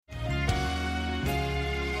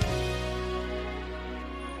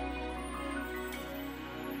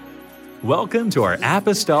Welcome to our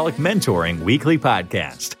Apostolic Mentoring Weekly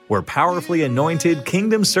Podcast, where powerfully anointed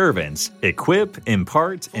kingdom servants equip,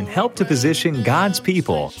 impart, and help to position God's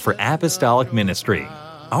people for apostolic ministry.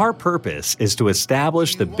 Our purpose is to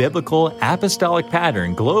establish the biblical apostolic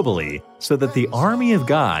pattern globally so that the army of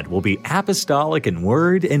God will be apostolic in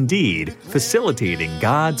word and deed, facilitating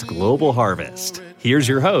God's global harvest. Here's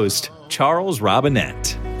your host, Charles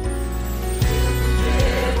Robinette.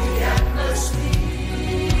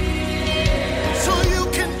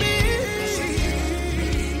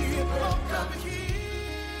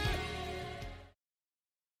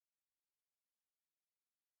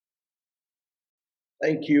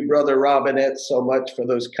 Thank you, Brother Robinette, so much for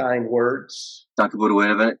those kind words. Danke,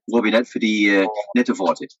 Bruder Robinette, für die nette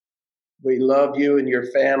Worte. We love you and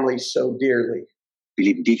your family so dearly. Wir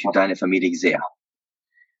lieben dich und deine Familie sehr.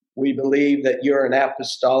 We believe that you're an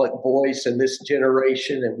apostolic voice in this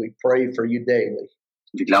generation, and we pray for you daily.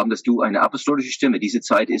 Wir glauben, dass du eine apostolische Stimme diese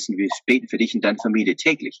Zeit ist, und wir beten für dich und deine Familie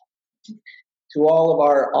täglich. To all of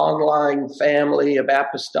our online family of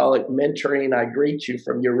apostolic mentoring, I greet you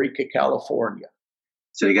from Eureka, California.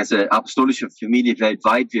 Zu der ganzen apostolische Familie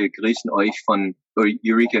weltweit, wir grüßen euch von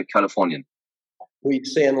Eureka, Kalifornien. We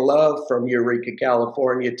send love from Eureka,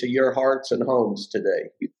 California to your hearts and homes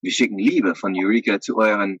today. Wir schicken Liebe von Eureka zu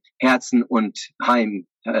euren Herzen und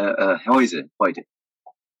Häuser heute.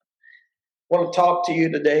 I want to talk to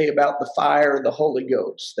you today about the fire of the Holy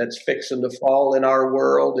Ghost that's fixing to fall in our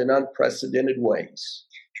world in unprecedented ways.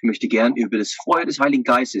 Ich möchte gern über das Feuer des Heiligen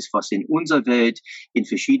Geistes, was in unserer Welt in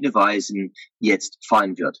verschiedene Weisen jetzt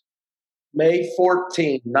fallen wird. May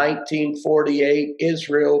 14, 1948,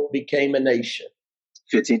 Israel became a nation.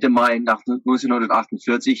 14. Mai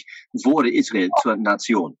 1948 wurde Israel zur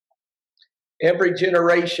Nation. Every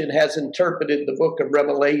generation has interpreted the book of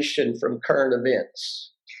Revelation from current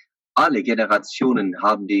events. Alle Generationen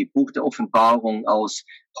haben die Buch der Offenbarung aus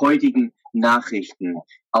heutigen Nachrichten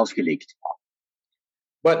ausgelegt.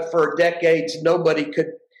 But for decades, nobody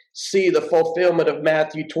could see the fulfillment of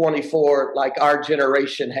Matthew 24 like our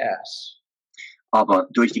generation has. Aber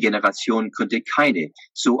durch die Generation konnte keine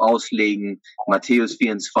so auslegen, Matthäus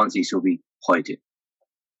 24, so wie heute.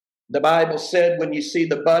 The Bible said, when you see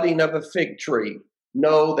the budding of a fig tree,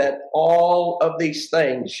 know that all of these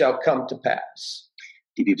things shall come to pass.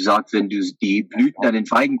 Die Bibel sagt, wenn du die Blüten an den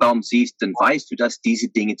Feigenbaum siehst, dann weißt du, dass diese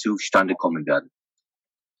Dinge zustande kommen werden.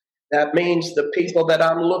 That means the people that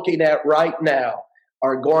I'm looking at right now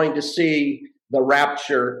are going to see the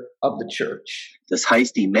rapture of the church. Das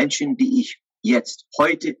heißt, die Menschen, die ich jetzt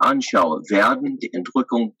heute anschaue, werden die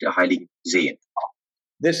Entrückung der Heiligen sehen.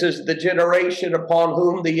 This is the generation upon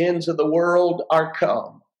whom the ends of the world are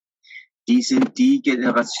come. Die sind die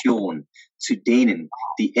Generation, zu denen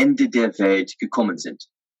die Ende der Welt gekommen sind.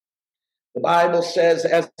 The Bible says,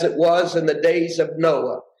 as it was in the days of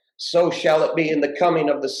Noah, so shall it be in the coming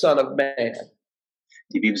of the Son of Man.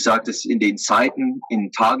 Die Bibel sagt es in den Zeiten,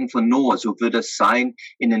 in Tagen von Noah, so wird es sein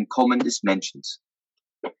in den Kommen des Menschen.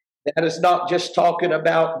 That is not just talking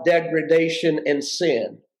about degradation and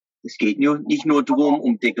sin. Es geht nicht nur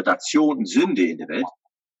darum, Degradation und Sünde in der Welt,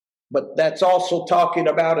 but that's also talking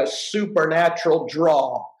about a supernatural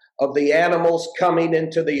draw of the animals coming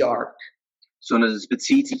into the ark. sondern es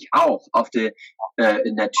bezieht sich auch auf die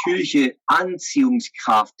natürliche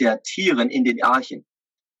Anziehungskraft der Tiere in den Archen.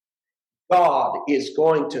 God is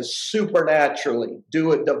going to supernaturally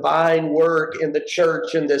do a divine work in the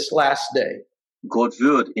church in this last day. Gott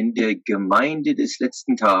wird in der Gemeinde des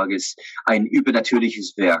letzten Tages ein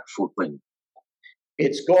übernatürliches Werk vollbringen.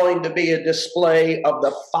 It's going to be a display of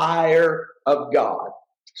the fire of God.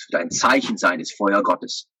 Es wird ein Zeichen sein des Feuer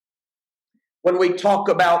Gottes. When we talk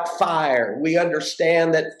about fire, we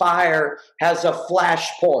understand that fire has a flash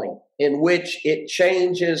point in which it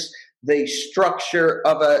changes the structure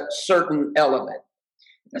of a certain element.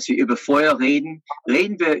 Als wir über Feuer reden,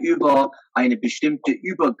 reden wir über einen bestimmten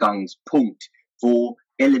Übergangspunkt, wo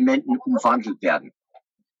Elementen umwandelt werden.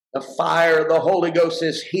 The fire of the Holy Ghost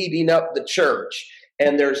is heating up the church,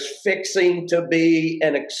 and there's fixing to be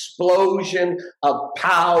an explosion of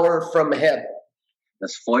power from heaven.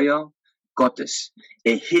 Das Feuer Gottes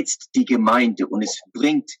erhitzt die Gemeinde und es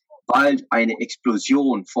bringt bald eine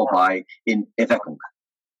Explosion vorbei in Erweckung.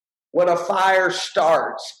 When a fire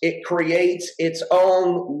starts, it creates its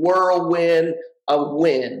own whirlwind of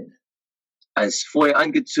wind. Als Feuer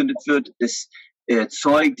angezündet wird, es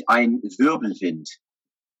erzeugt ein Wirbelwind.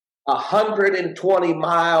 120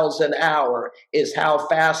 miles an hour is how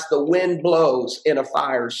fast the wind blows in a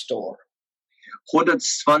firestorm.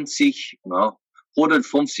 120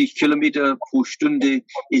 150 Kilometer pro Stunde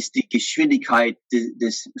ist die Geschwindigkeit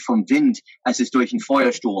vom Wind, als es durch einen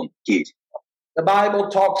Feuersturm geht. The Bible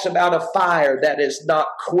talks about a fire that is not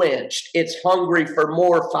quenched. It's hungry for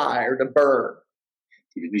more fire to burn.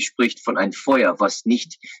 Die Bibel spricht von einem Feuer, was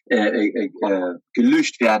nicht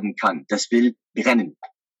gelöscht werden kann. Das will brennen.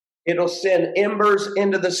 It'll send embers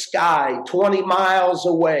into the sky 20 miles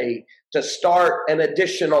away to start an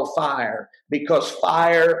additional fire because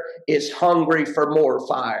fire is hungry for more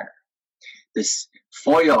fire. Das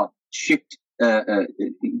Feuer schickt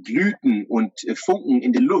Glüten und Funken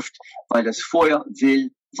in die Luft, weil das Feuer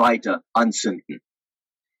will weiter anzünden.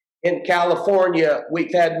 In California,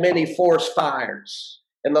 we've had many forest fires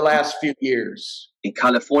in the last few years. In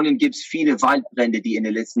Kalifornien gibt es viele Waldbrände, die in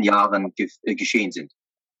den letzten Jahren geschehen sind.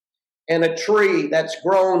 And a tree that's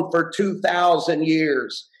grown for 2,000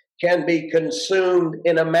 years can be consumed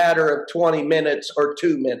in a matter of 20 minutes or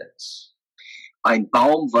 2 minutes. Ein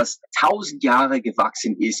Baum, was 1000 Jahre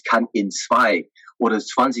gewachsen ist, kann in 2 oder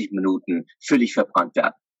 20 Minuten völlig verbrannt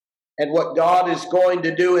werden. And what God is going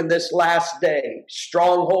to do in this last day,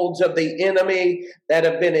 strongholds of the enemy that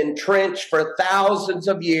have been entrenched for thousands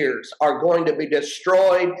of years are going to be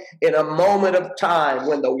destroyed in a moment of time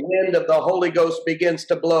when the wind of the Holy Ghost begins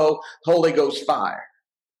to blow Holy Ghost fire.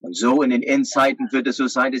 Und so in den Endzeiten wird es so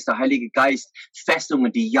sein, dass der Heilige Geist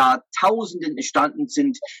Festungen, die Jahrtausenden entstanden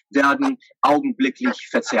sind, werden augenblicklich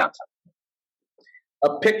verzerrt.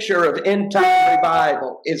 A picture of end-time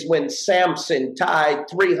revival is when Samson tied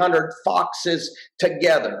 300 foxes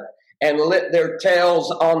together and lit their tails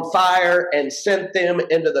on fire and sent them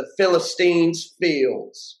into the Philistines'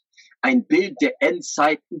 fields. Ein Bild der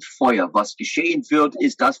Endzeitenfeuer. Was geschehen wird,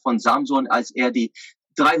 ist das von Samson, als er die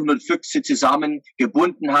 300 Füchse zusammen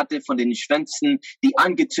gebunden hatte von den Schwänzen, die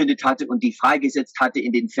angezündet hatte und die freigesetzt hatte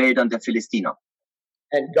in den Feldern der Philistiner.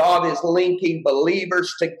 And God is linking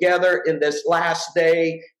believers together in this last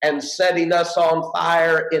day and setting us on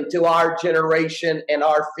fire into our generation and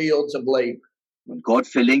our fields of labor. Und Gott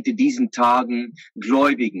verlinkt in diesen Tagen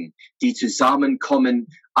Gläubigen, die zusammenkommen,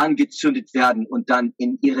 angezündet werden und dann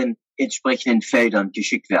in ihren entsprechenden Feldern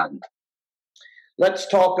geschickt werden. Let's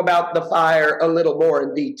talk about the fire a little more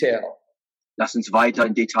in detail. Lass uns weiter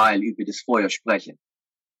im Detail über das Feuer sprechen.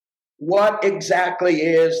 What exactly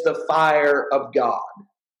is the fire of God?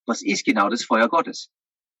 Was ist genau das Feuer Gottes?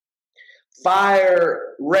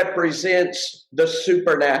 Fire represents the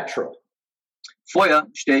supernatural. Feuer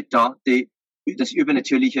stellt dar das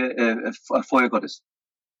übernatürliche Feuer Gottes.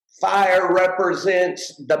 Fire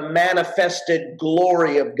represents the manifested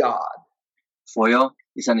glory of God. Feuer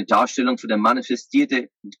ist eine Darstellung für die manifestierte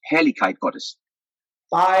Herrlichkeit Gottes.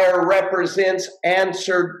 Fire represents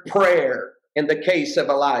answered prayer in the case of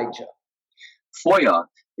Elijah. Feuer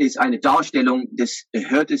ist eine Darstellung des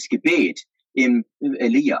erhörtes Gebet im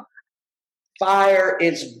Elia. Fire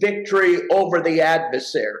is victory over the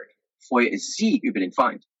adversary. Feuer ist Sieg über den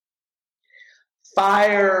Feind.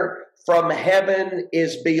 Fire from heaven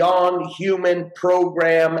is beyond human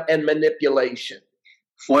program and manipulation.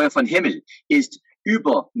 Feuer von Himmel ist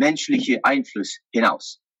über menschliche Einfluss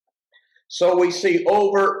hinaus. So we see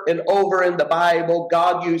over and over in the Bible,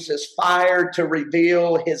 God uses fire to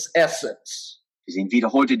reveal his essence. Wir sehen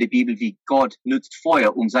wiederholt in der Bibel, wie Gott nutzt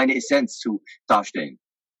Feuer, seine Essenz zu darstellen.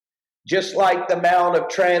 Just like the Mount of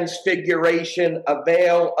Transfiguration, a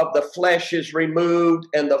veil of the flesh is removed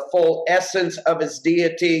and the full essence of his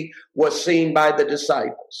deity was seen by the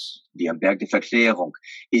disciples. Wie am Berg der Verklärung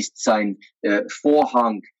ist sein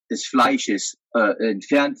Vorhang des Fleisches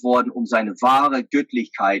entfernt worden, seine wahre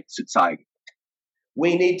Göttlichkeit zu zeigen.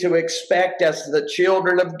 We need to expect as the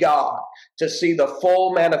children of God to see the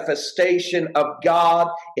full manifestation of God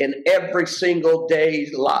in every single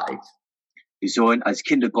day's life. Wir sollen als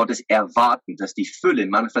Kinder Gottes erwarten, dass die Fülle,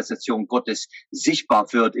 Manifestation Gottes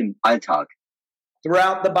sichtbar wird im Alltag.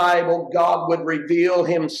 Throughout the Bible, God would reveal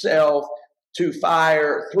himself to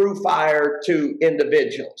fire, through fire to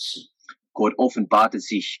individuals. Gott offenbarte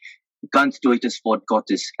sich ganz durch das Wort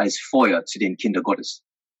Gottes als Feuer zu den Kindern Gottes.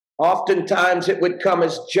 Oftentimes it would come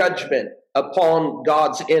as judgment upon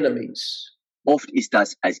God's enemies. Oft ist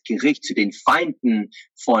das als Gericht zu den Feinden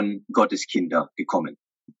von Gottes Kindern gekommen.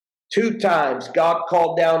 2 times God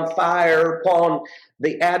called down fire upon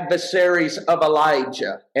the adversaries of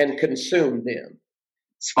Elijah and consumed them.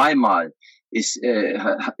 Zweimal ist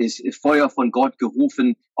Feuer von Gott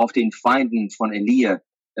gerufen auf den Feinden von Elia,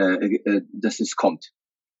 dass es kommt.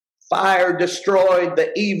 Fire destroyed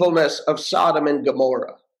the evilness of Sodom and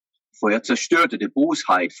Gomorrah. Feuer zerstörte die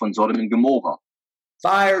Bosheit von Sodom und Gomorra.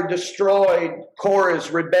 Fire destroyed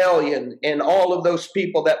Korah's rebellion and all of those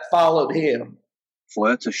people that followed him.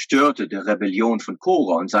 Feuer zerstörte die Rebellion von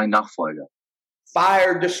Korah und seinen Nachfolger.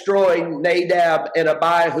 Fire destroyed Nadab and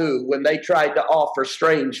Abihu when they tried to offer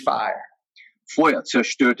strange fire. Feuer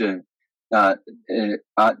zerstörte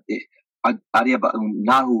Adiab und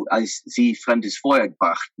Nahu, als sie fremdes Feuer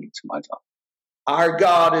brachten zum Altar. Our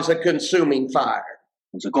God is a consuming fire.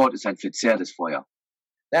 Unser Gott ist ein verzehrendes Feuer.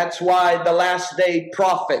 That's why the last day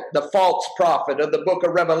prophet, the false prophet of the book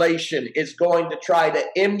of Revelation, is going to try to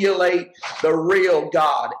emulate the real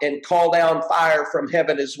God and call down fire from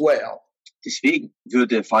heaven as well. Deswegen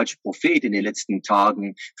wird der falsche Prophet in den letzten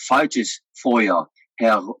Tagen falsches Feuer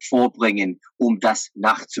hervorbringen, das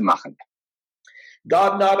nachzumachen.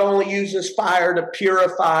 God not only uses fire to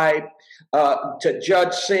purify, to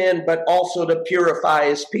judge sin, but also to purify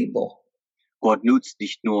his people. Gott nutzt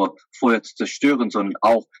nicht nur Feuer zu zerstören, sondern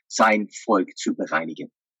auch sein Volk zu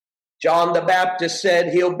bereinigen. John the Baptist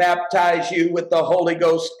said he'll baptize you with the Holy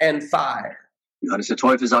Ghost and fire. Johannes der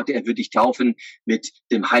Täufer sagte, wird dich taufen mit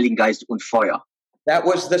dem Heiligen Geist und Feuer. That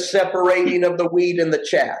was the separating of the wheat and the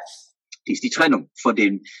chaff. Dies ist die Trennung von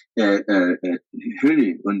den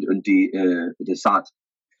Hülle und der Saat.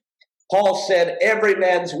 Paul said, every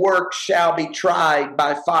man's work shall be tried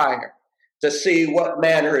by fire to see what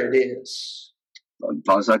manner it is. Und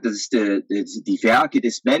Paulus sagt, dass die Werke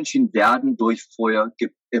des Menschen werden durch Feuer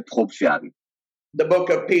erprobt werden. The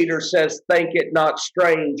book of Peter says, think it not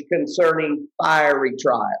strange concerning fiery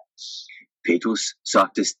trials. Petrus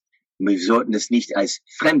sagt es, wir sollten es nicht als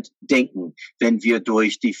fremd denken, wenn wir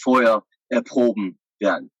durch die Feuer erproben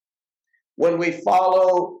werden. When we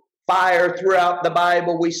follow fire throughout the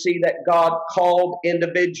Bible, we see that God called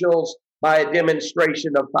individuals by a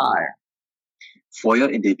demonstration of fire. Feuer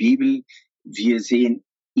in der Bibel, wir sehen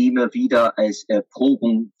immer wieder als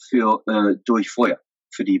Erprobung durch Feuer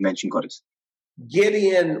für die Menschen Gottes.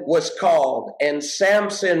 Gideon was called and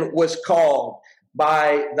Samson was called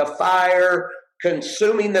by the fire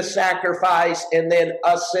consuming the sacrifice and then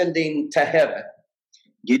ascending to heaven.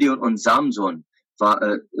 Gideon und Samson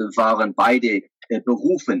waren beide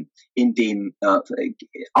berufen in dem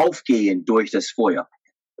Aufgehen durch das Feuer.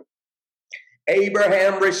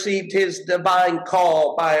 Abraham received his divine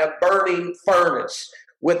call by a burning furnace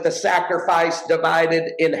with the sacrifice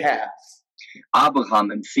divided in half.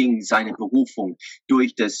 Abraham empfing seine Berufung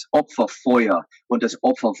durch das Opferfeuer und das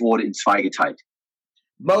Opfer wurde in zwei geteilt.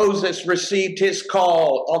 Moses received his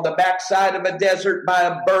call on the backside of a desert by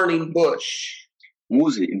a burning bush.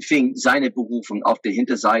 Mose empfing seine Berufung auf der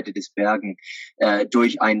Hinterseite des Bergen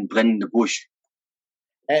durch einen brennenden Busch.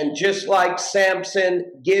 And just like Samson,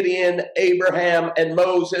 Gideon, Abraham, and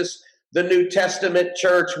Moses, the New Testament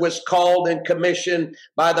church was called and commissioned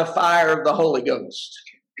by the fire of the Holy Ghost.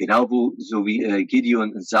 Genau so wie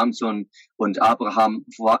Gideon, Samson und Abraham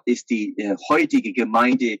ist die heutige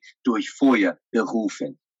Gemeinde durch Feuer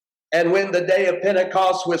berufen. And when the day of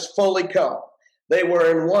Pentecost was fully come, they were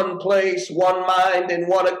in one place, one mind, and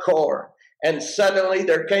one accord. And suddenly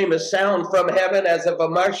there came a sound from heaven as of a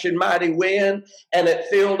rushing mighty wind, and it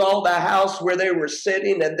filled all the house where they were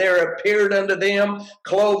sitting, and there appeared unto them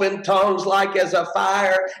cloven tongues like as a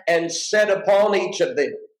fire, and set upon each of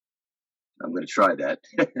them. I'm going to try that.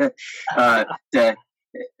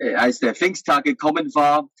 Als der Pfingsttag gekommen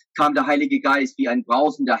war, kam der Heilige Geist wie ein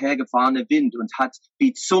brausender, hergefahrener Wind und hat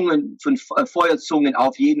wie Zungen von Feuerzungen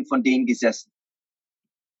auf jeden von denen gesessen.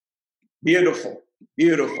 Beautiful,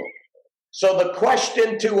 beautiful. So the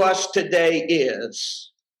question to us today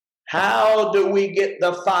is, how do we get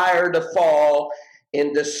the fire to fall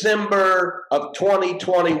in December of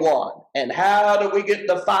 2021? And how do we get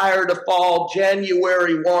the fire to fall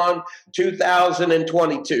January 1,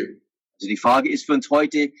 2022? Also die Frage ist für uns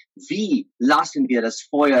heute, wie lassen wir das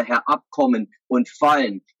Feuer herabkommen und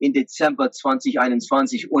fallen in Dezember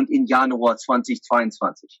 2021 und in Januar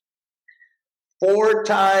 2022? 4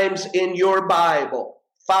 times in your Bible,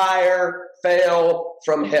 fire fell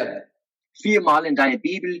from heaven. 4-mal in deiner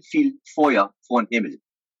Bibel fiel Feuer vom Himmel.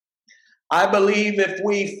 I believe if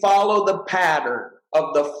we follow the pattern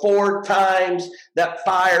of the 4 times that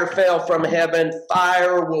fire fell from heaven,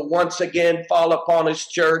 fire will once again fall upon his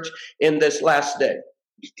church in this last day.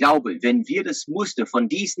 Ich glaube, wenn wir das Muster von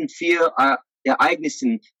diesen 4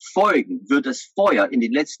 Ereignissen folgen, wird das Feuer in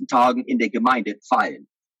den letzten Tagen in der Gemeinde fallen.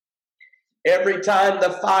 Every time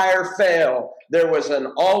the fire fell, there was an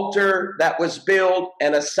altar that was built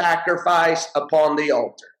and a sacrifice upon the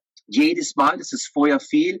altar. Jedes Mal, dass das Feuer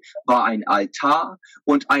fiel, war ein Altar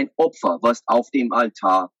und ein Opfer, was auf dem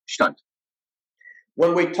Altar stand.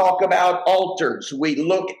 When we talk about altars, we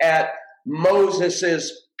look at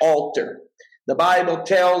Moses's altar. The Bible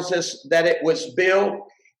tells us that it was built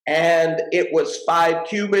and it was 5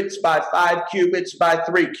 cubits by 5 cubits by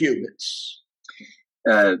 3 cubits.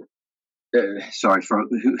 Sorry for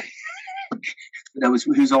who. That was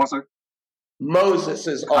whose author?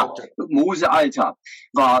 Moses' altar. Mose Altar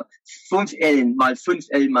war 5 Ellen mal 5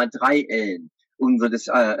 Ellen mal 3 Ellen und das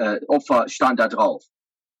Opfer stand da drauf.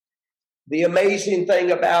 The amazing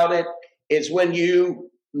thing about it is when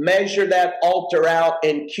you measure that altar out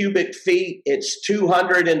in cubic feet, it's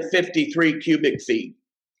 253 cubic feet.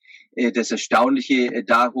 Das Erstaunliche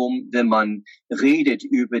darum, wenn man redet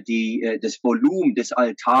über das Volumen des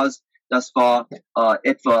Altars, das war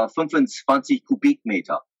etwa 25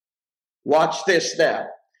 Kubikmeter. Watch this now.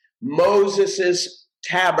 Moses'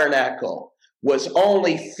 tabernacle was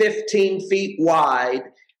only 15 feet wide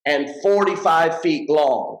and 45 feet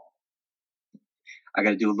long. I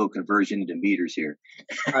got to do a little conversion into meters here.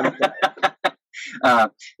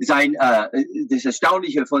 Das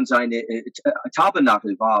Erstaunliche von seinem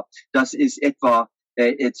Tabernakel war, dass es etwa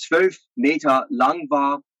 12 Meter lang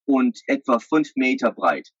war und etwa 5 Meter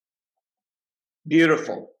breit.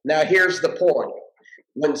 Beautiful. Now here's the point.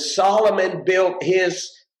 When Solomon built his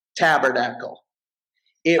tabernacle,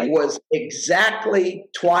 it was exactly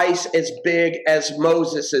twice as big as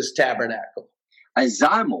Moses' tabernacle. Als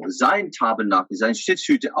Salomo sein Tabernakel, seine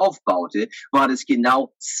Stiftshütte aufbaute, war das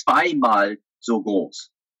genau 2-mal so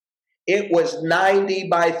groß. It was 90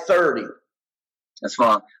 by 30. Das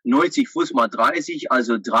war 90 Fuß mal 30,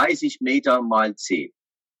 also 30 Meter mal 10.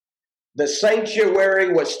 The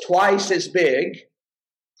sanctuary was twice as big.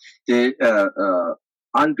 Der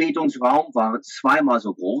Anbetungsraum war 2-mal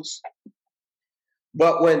so groß.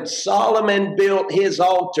 But when Solomon built his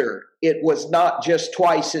altar, it was not just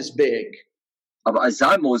twice as big. Aber als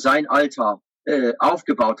Salomo sein Altar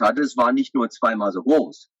aufgebaut hatte, es war nicht nur 2-mal so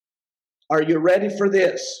groß. Are you ready for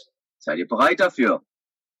this? Seid ihr bereit dafür?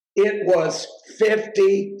 It was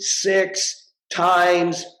 56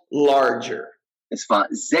 times larger. Es war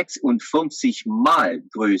 56 Mal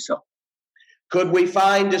größer. Could we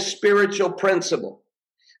find a spiritual principle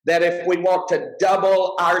that if we want to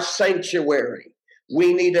double our sanctuary,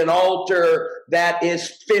 we need an altar that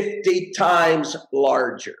is 50 times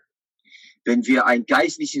larger? Wenn wir ein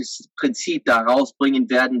geistliches Prinzip daraus bringen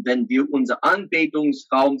werden, wenn wir unser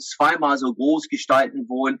Anbetungsraum 2-mal so groß gestalten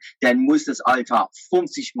wollen, dann muss das Altar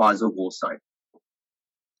 50-mal so groß sein.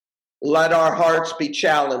 Let our hearts be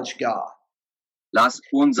challenged, God. Lass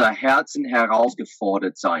unser Herzen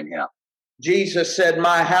herausgefordert sein, Herr. Jesus said,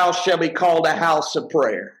 my house shall be called a house of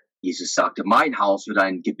prayer. Jesus sagte, mein Haus wird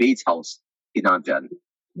ein Gebetshaus genannt werden.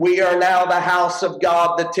 We are now the house of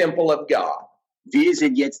God, the temple of God. Wir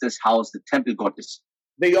sind jetzt das Haus, der Tempel Gottes.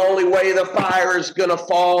 The only way the fire is going to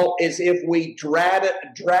fall is if we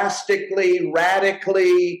drastically,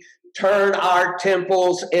 radically turn our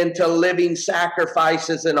temples into living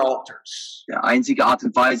sacrifices and altars. Die einzige Art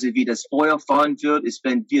und Weise, wie das Feuer fallen wird, ist,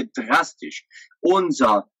 wenn wir drastisch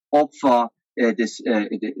unser Opfer,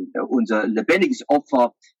 unser lebendiges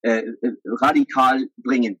Opfer radikal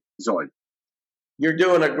bringen sollen. You're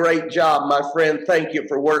doing a great job, my friend. Thank you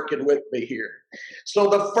for working with me here. So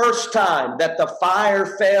the first time that the fire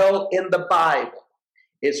fell in the Bible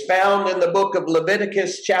is found in the book of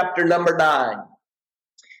Leviticus, chapter number 9.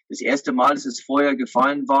 Das erste Mal, dass das Feuer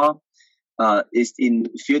gefallen war, ist in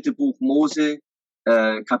 4. Buch Mose,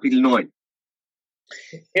 Kapitel 9.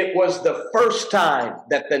 It was the first time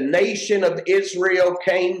that the nation of Israel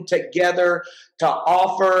came together to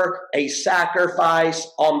offer a sacrifice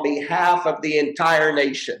on behalf of the entire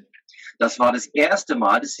nation. Das war das erste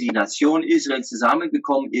Mal, dass die Nation Israel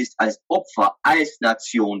zusammengekommen ist, als Opfer, als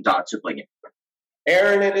Nation darzubringen.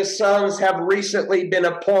 Aaron and his sons have recently been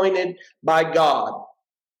appointed by God.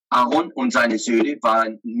 Aaron und seine Söhne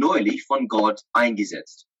waren neulich von Gott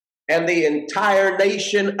eingesetzt. And the entire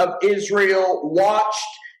nation of Israel watched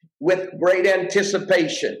with great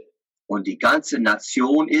anticipation. Und die ganze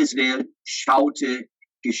Nation Israel schaute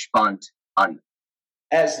gespannt an.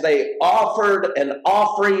 As they offered an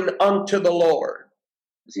offering unto the Lord.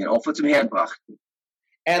 Sie ein Opfer zum Herrn brachten.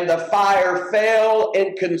 And the fire fell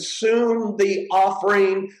and consumed the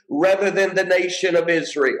offering rather than the nation of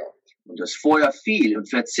Israel. Und das Feuer fiel und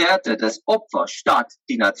verzehrte das Opfer statt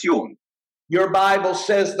die Nation. Your Bible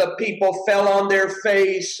says the people fell on their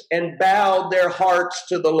face and bowed their hearts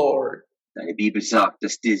to the Lord. Deine Bibel sagt,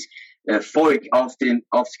 dass das Volk aufs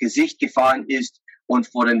Gesicht gefallen ist und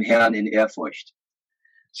vor dem Herrn in Ehrfurcht.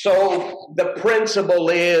 So the principle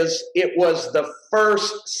is it was the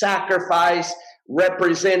first sacrifice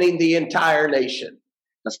representing the entire nation.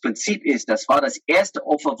 Das Prinzip ist, das war das erste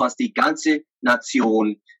Opfer, was die ganze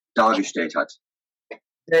Nation dargestellt hat.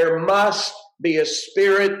 There must be a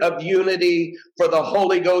spirit of unity for the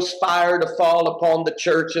Holy Ghost fire to fall upon the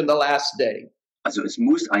church in the last day. Also es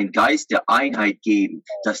muss einen Geist der Einheit geben,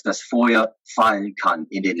 dass das Feuer fallen kann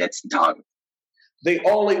in den letzten Tagen. The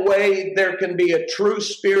only way there can be a true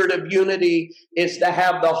spirit of unity is to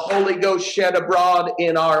have the Holy Ghost shed abroad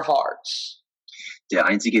in our hearts. Der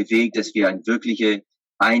einzige Weg, dass wir einen wirklichen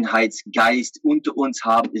Einheitsgeist unter uns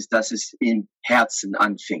haben, ist, dass es im Herzen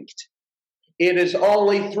anfängt. It is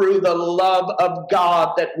only through the love of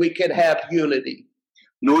God that we can have unity.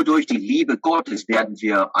 Nur durch die Liebe Gottes werden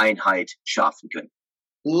wir Einheit schaffen können.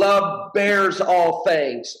 Love bears all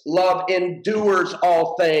things. Love endures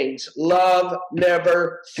all things. Love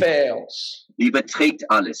never fails. Liebe trägt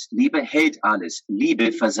alles. Liebe hält alles.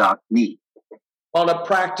 Liebe versagt nie. On a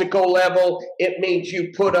practical level, it means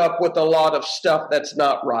you put up with a lot of stuff that's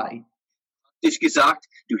not right. Praktisch gesagt,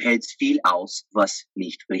 du hältst viel aus, was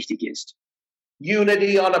nicht richtig ist.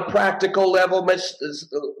 Unity on a practical level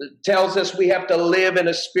tells us we have to live in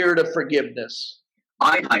a spirit of forgiveness.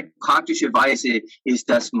 Einheit, praktische Weise ist,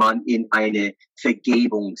 dass man in eine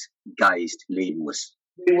Vergebungsgeist leben muss.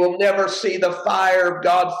 We will never see the fire of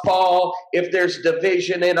God fall if there's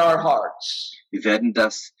division in our hearts. Wir werden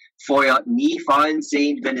das Feuer nie fallen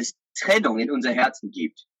sehen, wenn es Trennung in unser Herzen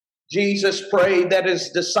gibt. Jesus prayed that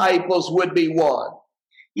his disciples would be one.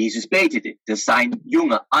 Jesus betete, dass sein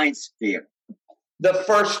Jünger eins wäre. The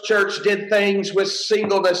first church did things with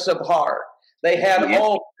singleness of heart. They had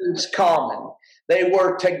all things common. They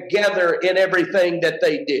were together in everything that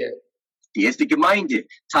they did. Die erste Gemeinde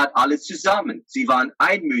tat alles zusammen. Sie waren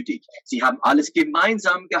einmütig. Sie haben alles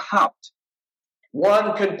gemeinsam gehabt.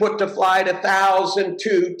 One can put to flight 1,000,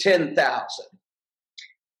 two 10,000.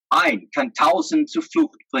 Ein kann 1.000 zur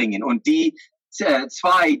Flucht bringen und die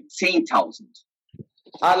zwei 10.000.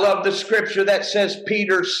 I love the scripture that says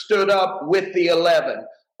Peter stood up with the 11.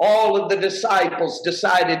 All of the disciples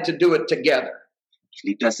decided to do it together. Ich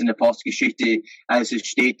liebe das in der Apostelgeschichte, als es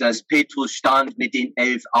steht, dass Petrus stand mit den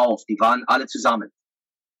 11 auf. Die waren alle zusammen.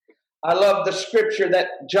 I love the scripture that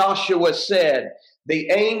Joshua said. The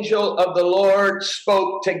angel of the Lord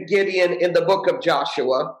spoke to Gideon in the book of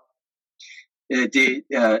Joshua.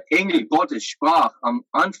 Der Engel Gottes sprach am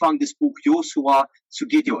Anfang des Buch Josua zu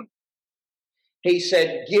Gideon. He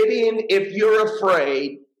said, Gideon, if you're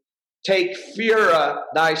afraid, take Phurah,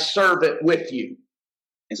 thy servant, with you.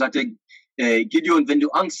 Er sagte, Gideon, wenn du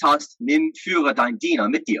Angst hast, nimm Führer, dein Diener,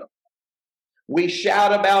 mit dir. We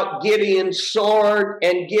shout about Gideon's sword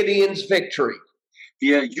and Gideon's victory.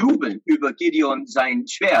 Wir jubeln über Gideon, sein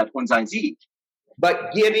Schwert und sein Sieg.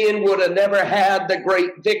 But Gideon would have never had the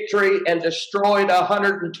great victory and destroyed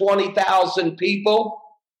 120,000 people.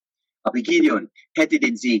 Aber Gideon hätte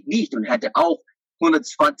den Sieg nicht und hätte auch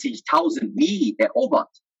 120.000 nie erobert.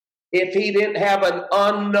 If he didn't have an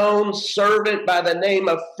unknown servant by the name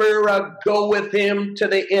of Phurah go with him to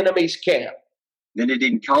the enemy's camp. Wenn er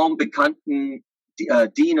den kaum bekannten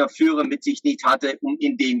Diener, Führer mit sich nicht hatte,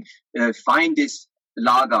 in den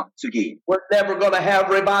Feindeslager zu gehen. We're never going to have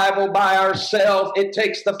revival by ourselves. It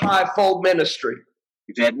takes the fivefold ministry.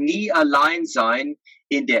 Wir werden nie allein sein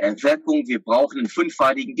in der Erweckung. Wir brauchen einen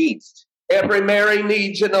fünffaltigen Dienst. Every Mary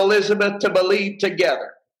needs an Elizabeth to believe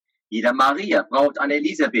together. Jeder Maria braucht eine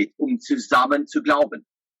Elisabeth, zusammen zu glauben.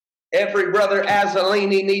 Every brother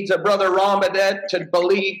Azzolini needs a brother Romadet to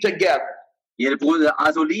believe together. Jeder Bruder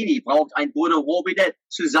Azzolini braucht einen Bruder Robinet,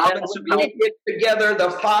 zusammen zu glauben. When we get together,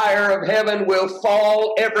 the fire of heaven will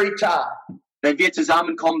fall every time. Wenn wir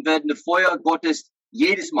zusammenkommen, werden das Feuer Gottes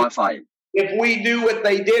jedes Mal fallen. If we do what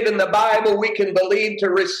they did in the Bible, we can believe to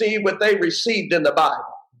receive what they received in the Bible.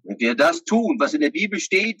 Wenn wir das tun, was in der Bibel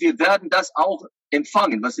steht, wir werden das auch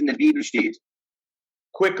empfangen, was in der Bibel steht.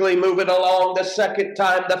 Quickly moving along, the second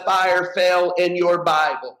time the fire fell in your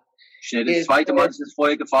Bible Schnell das zweite Mal, dass das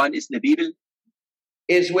Feuer gefallen ist in der Bibel,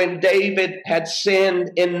 is when David had sinned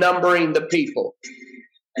in numbering the people.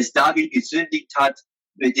 als David gesündigt hat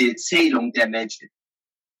mit der Zählung der Menschen.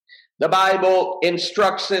 The Bible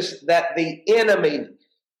instructs us that the enemy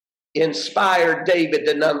inspired David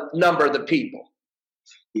to number the people.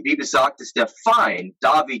 Die Bibel sagt, dass der Feind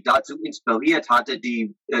David dazu inspiriert hatte,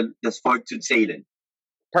 das Volk zu zählen.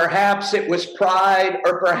 Perhaps it was pride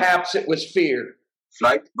or perhaps it was fear.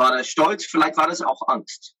 Vielleicht war das Stolz, vielleicht war das auch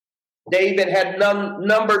Angst. David had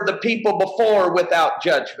numbered the people before without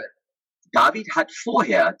judgment. David hat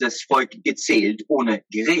vorher das Volk gezählt ohne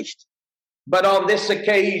Gericht. But on this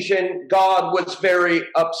occasion, God was very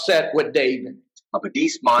upset with David. Aber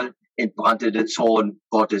diesmal entbrannte der Zorn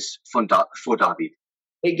Gottes vor David.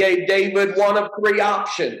 He gave David one of three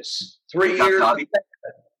options. 3 years.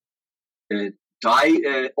 David,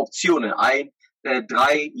 drei Optionen.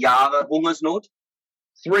 3 Jahre Hungersnot.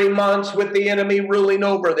 3 months with the enemy ruling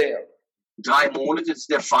over them. 3 Monate, dass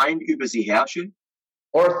der Feind über sie herrsche.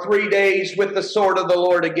 Or 3 days with the sword of the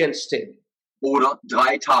Lord against him. Oder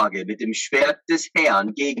 3 Tage mit dem Schwert des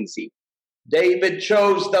Herrn gegen sie. David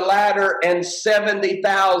chose the latter and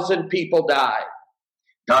 70,000 people died.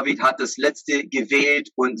 David hat das letzte gewählt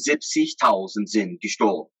und 70.000 sind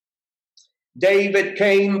gestorben. David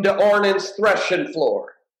came to Ornan's threshing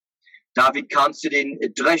floor. David kam zu den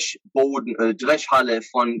Dreschhalle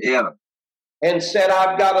von Er And said,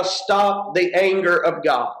 I've got to stop the anger of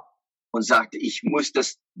God. und sagte, ich muss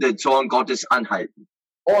den Zorn Gottes anhalten.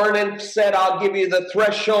 Ornan said, I'll give you the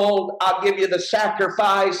threshold, I'll give you the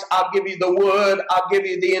sacrifice, I'll give you the wood, I'll give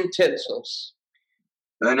you the utensils.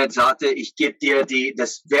 Ornan sagte, ich gebe dir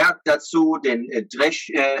das Werk dazu, den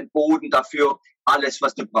Dreschboden dafür, alles,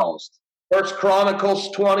 was du brauchst. First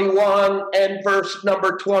Chronicles 21 and verse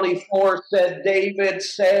number 24 said, David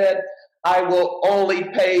said, I will only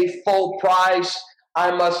pay full price.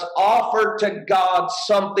 I must offer to God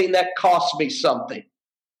something that costs me something.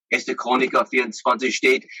 1. Chroniker 24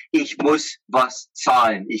 steht, ich muss was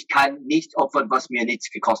zahlen. Ich kann nicht opfern, was mir nichts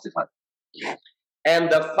gekostet hat. And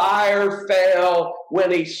the fire fell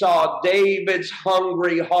when he saw David's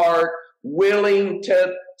hungry heart willing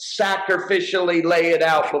to sacrificially lay it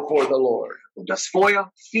out before the Lord. Und das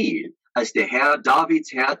Feuer fiel, als der Herr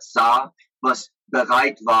Davids Herz sah, was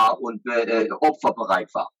bereit war und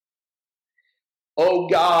opferbereit war. Oh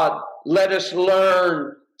God, let us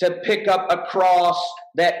learn to pick up a cross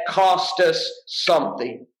that cost us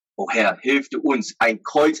something. O Herr, hilf du uns, ein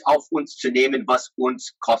Kreuz auf uns zu nehmen, was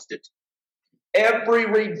uns kostet. Every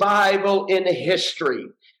revival in history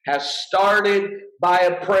has started by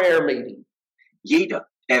a prayer meeting. Jede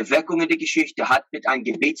Erweckung in der Geschichte hat mit einem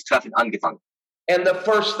Gebetstreffen angefangen. And the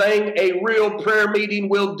first thing a real prayer meeting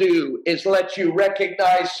will do is let you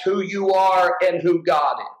recognize who you are and who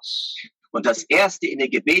God is. Und das Erste in der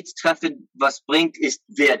Gebetstreffen, was bringt, ist,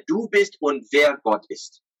 wer du bist und wer Gott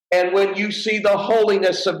ist. And when you see the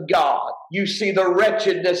holiness of God, you see the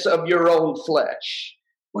wretchedness of your own flesh.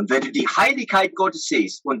 Und wenn du die Heiligkeit Gottes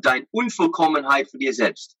siehst und deine Unvollkommenheit von dir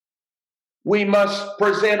selbst, We must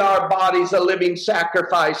present our bodies a living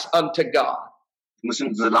sacrifice unto God. müssen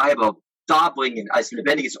unsere Leiber darbringen als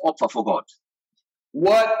lebendiges Opfer vor Gott.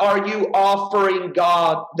 What are you offering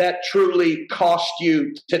God that truly cost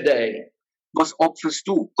you today? Was opferst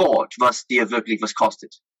du Gott, was dir wirklich was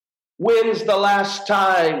kostet? When's the last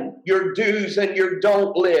time your do's and your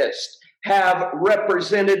don't list have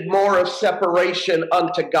represented more of separation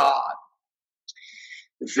unto God?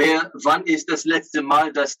 Wann ist das letzte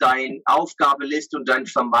Mal, dass deine Aufgabeliste und deine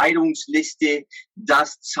Vermeidungsliste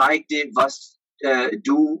das zeigte,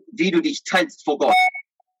 wie du dich trennst vor Gott?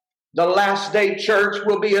 The last day church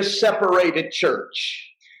will be a separated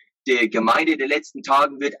church. Die Gemeinde der letzten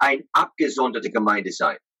Tage wird eine abgesonderte Gemeinde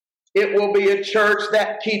sein. It will be a church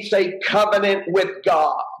that keeps a covenant with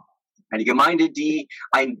God. Eine Gemeinde, die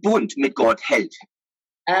einen Bund mit Gott hält.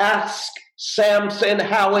 Ask Samson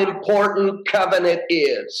how important covenant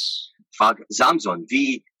is. Frag Samson,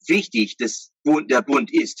 wie wichtig der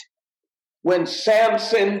Bund ist. When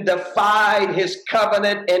Samson defied his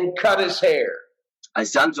covenant and cut his hair,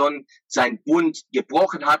 Als Samson seinen Bund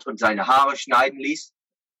gebrochen hat und seine Haare schneiden ließ,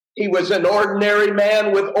 he was an ordinary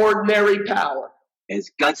man with ordinary power. ist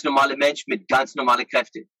ein ganz normaler Mensch mit ganz normalen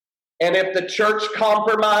Kräften. And if the church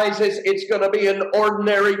compromises, it's going to be an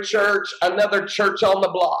ordinary church, another church on the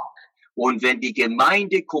block. Und wenn die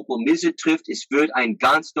Gemeinde Kompromisse trifft, es wird eine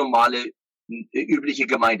ganz normale, übliche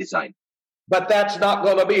Gemeinde sein. But that's not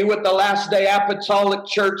going to be what the last day apostolic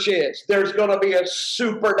church is. There's going to be a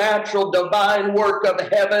supernatural divine work of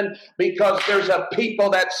heaven because there's a people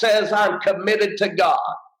that says, I'm committed to God.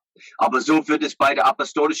 Aber so wird es bei der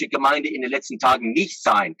apostolischen Gemeinde in den letzten Tagen nicht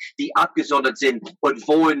sein, die abgesondert sind und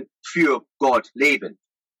wollen für Gott leben.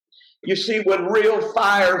 You see, when real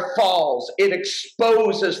fire falls, it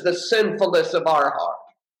exposes the sinfulness of our heart.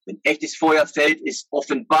 Wenn echtes Feuer fällt, ist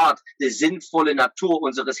offenbart die sinnvolle Natur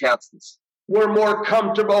unseres Herzens. We're more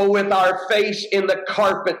comfortable with our face in the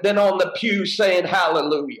carpet than on the pew saying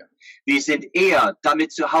hallelujah. Wir sind eher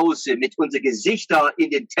damit zu Hause, mit unseren Gesichtern in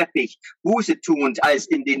den Teppich Buße tuend, als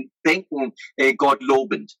in den Bänken Gott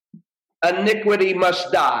lobend. Iniquity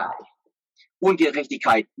must die.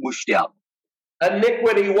 Ungerechtigkeit muss sterben.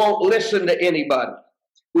 Iniquity won't listen to anybody.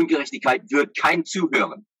 Ungerechtigkeit wird kein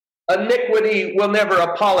Zuhören. Iniquity will never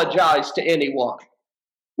apologize to anyone.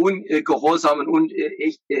 Ungehorsam und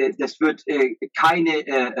das wird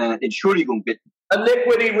keine Entschuldigung bitten.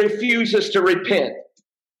 Iniquity refuses to repent.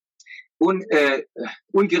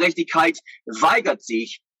 Ungerechtigkeit weigert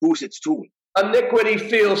sich, Buße zu tun. Iniquity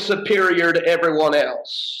feels superior to everyone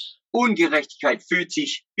else. Ungerechtigkeit fühlt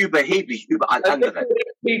sich überheblich über all andere.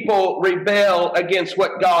 People rebel against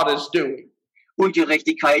what God is doing.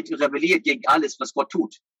 Ungerechtigkeit rebelliert gegen alles, was Gott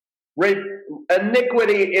tut.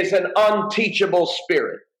 Iniquity is an unteachable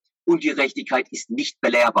spirit. Ungerechtigkeit ist nicht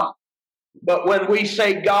belehrbar. But when we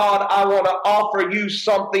say, God, I want to offer you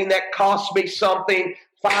something that costs me something,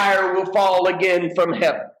 fire will fall again from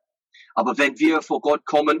heaven. Aber wenn wir vor Gott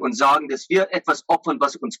kommen und sagen, dass wir etwas opfern,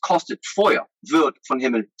 was uns kostet, Feuer wird von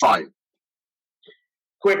Himmel fallen.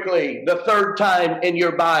 Quickly, the third time in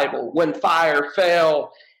your Bible when fire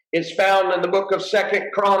fell is found in the book of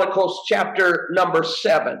 2 Chronicles chapter number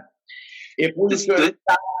 7. If we could...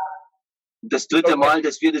 Das dritte Mal,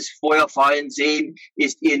 dass wir das Feuer fallen sehen,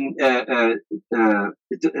 ist in 4.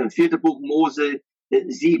 Buch Mose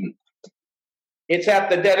 7. It's at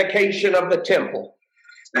the dedication of the temple.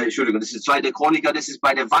 Entschuldigung, das ist 2. Chroniker, das ist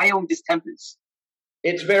bei der Weihung des Tempels.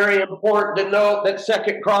 It's very important to note that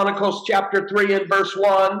 2 Chronicles chapter 3 and verse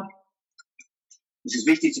 1. Es ist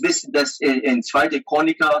wichtig zu wissen, dass in 2.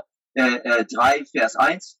 Chroniker 3, Vers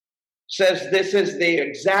 1 says this is the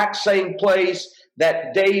exact same place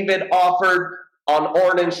that David offered on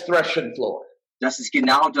Ornan's threshing floor. Das ist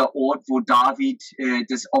genau der Ort, wo David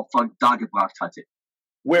das Opfer dargebracht hatte.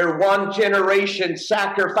 Where one generation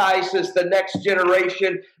sacrifices, the next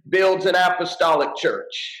generation builds an apostolic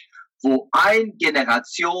church. Wo eine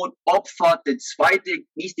Generation opfert, die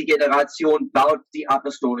nächste Generation baut die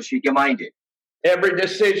apostolische Gemeinde. Every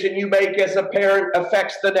decision you make as a parent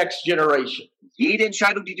affects the next generation. Jede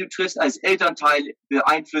Entscheidung, die du triffst als Elternteil,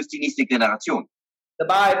 beeinflusst die nächste Generation. The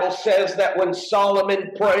Bible says that when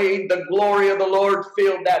Solomon prayed, the glory of the Lord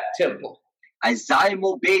filled that temple. Als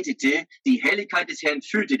Salomo betete, die Helligkeit des Herrn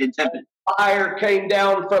füllte den Tempel. Fire came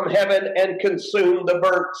down from heaven and consumed the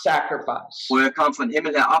burnt sacrifice. Feuer kam von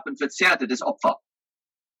Himmel herab und verzehrte das Opfer.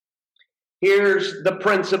 Here's the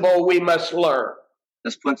principle we must learn.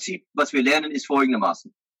 Das Prinzip, was wir lernen, ist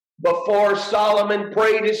folgendermaßen. Before Solomon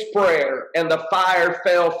prayed his prayer and the fire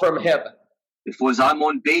fell from heaven, Bevor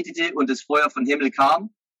Salomon betete und das Feuer von Himmel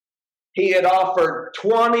kam, he had offered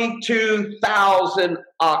 22,000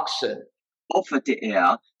 oxen opferte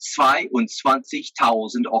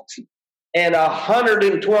 22.000 Ochsen and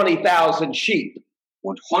 120,000 sheep.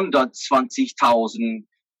 und 120.000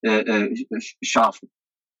 Schafen.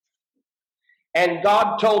 And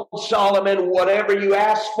God told Solomon, whatever you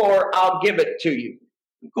ask for, I'll give it to you.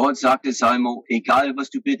 Gott sagte Salomo, egal was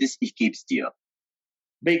du bittest, ich geb's dir.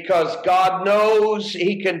 Because God knows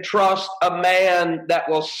he can trust a man that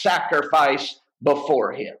will sacrifice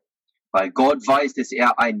before him. Weil Gott weiß, dass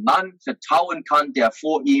einen Mann vertrauen kann, der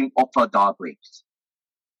vor ihm Opfer darbringt.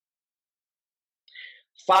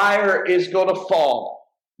 Fire is going to fall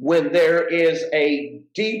when there is a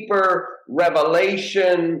deeper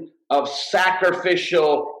revelation of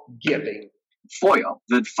sacrificial giving. Feuer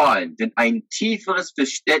wird fallen, wenn ein tieferes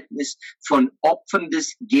Verständnis von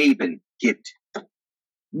opferndes Geben gibt.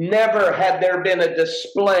 Never had there been a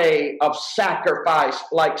display of sacrifice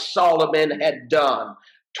like Solomon had done.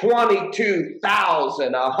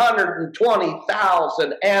 22,000,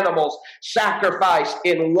 120,000 animals sacrificed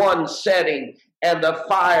in one setting, and the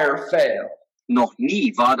fire fell. Noch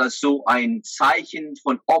nie war das so ein Zeichen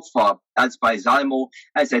von Opfer als bei Salomo,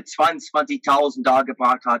 als 22.000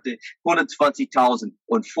 dargebracht hatte, 120.000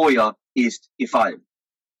 und Feuer ist gefallen.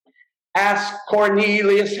 Ask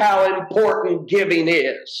Cornelius how important giving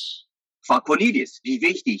is. Frag Cornelius, wie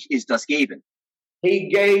wichtig ist das Geben? He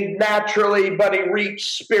gave naturally, but he reaped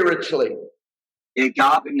spiritually.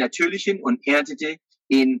 Gab im Natürlichen und erntete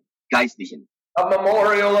im Geistlichen. A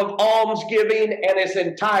memorial of almsgiving, and his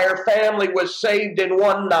entire family was saved in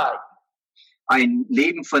one night. Ein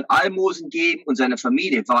Leben von Almosen geben und seine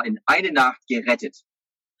Familie war in einer Nacht gerettet.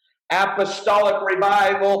 Apostolic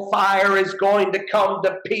revival fire is going to come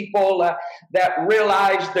to people that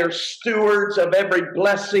realize they're stewards of every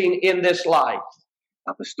blessing in this life.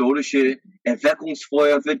 Apostolische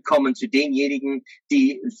Erweckungsfeuer wird kommen zu denjenigen,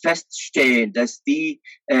 die feststellen, dass die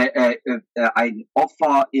ein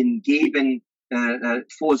Opfer in Geben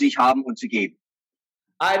vor sich haben und zu geben.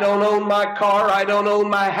 I don't own my car, I don't own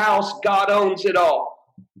my house, God owns it all.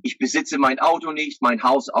 Ich besitze mein Auto nicht, mein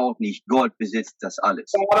Haus auch nicht. Gott besitzt das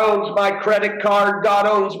alles. God owns my credit card, God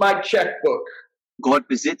owns my checkbook. Gott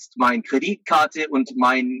besitzt meine Kreditkarte und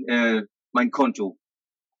mein Konto.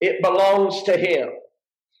 It belongs to him.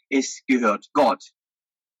 Es gehört Gott.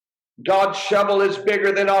 God's shovel is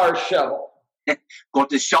bigger than our shovel.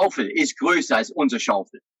 Gottes Schaufel ist größer als unsere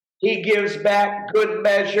Schaufel. He gives back good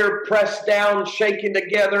measure, pressed down, shaken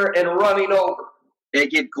together, and running over.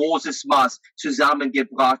 Gibt großes Maß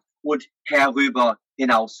zusammengebracht und herüber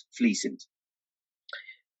hinaus fließend.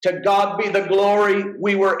 To God be the glory,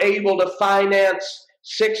 we were able to finance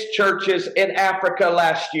 6 churches in Africa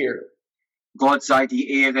last year. Gott sei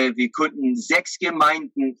die Ehre, wir konnten 6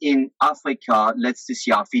 Gemeinden in Afrika letztes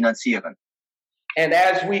Jahr finanzieren. And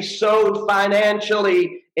as we sowed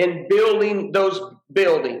financially in building those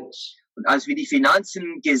buildings, Und als wir die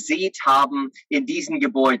Finanzen gesät haben in diesen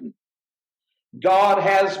Gebäuden, God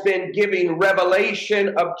has been giving revelation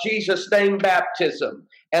of Jesus' name baptism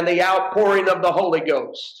and the outpouring of the Holy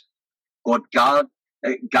Ghost. Gott gab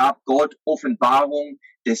Gott Offenbarung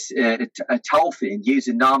des Taufe in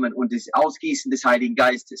Jesu Namen und des Ausgießen des Heiligen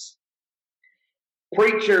Geistes.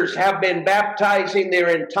 Preachers have been baptizing their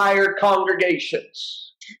entire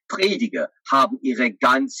congregations. Prediger haben ihre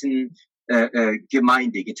ganzen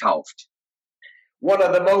Gemeinde getauft. One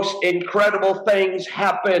of the most incredible things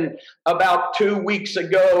happened about 2 weeks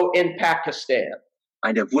ago in Pakistan.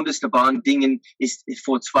 Eine der wunderbaren Dinge ist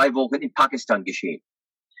vor 2 Wochen in Pakistan geschehen.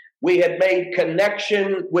 We had made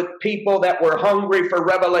connection with people that were hungry for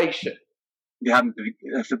revelation. Wir haben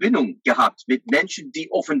Verbindung gehabt mit Menschen, die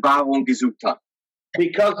Offenbarung gesucht haben.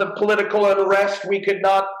 Because of political unrest, we could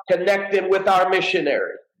not connect them with our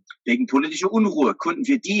missionary. Wegen politischer Unruhe konnten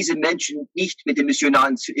wir diese Menschen nicht mit den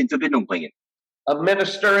Missionaren in Verbindung bringen. A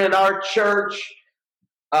minister in our church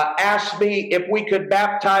asked me if we could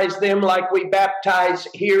baptize them like we baptize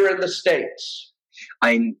here in the States.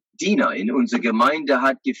 Ein Diener in unserer Gemeinde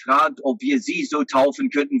hat gefragt, ob wir sie so taufen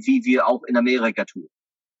könnten, wie wir auch in Amerika tun.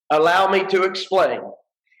 Allow me to explain.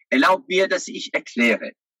 Erlaubt mir, dass ich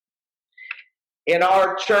erkläre. In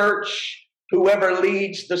our church, whoever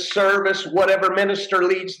leads the service, whatever minister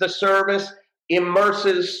leads the service,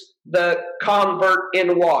 immerses the convert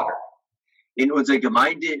in water. In unserer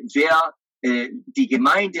Gemeinde, wer die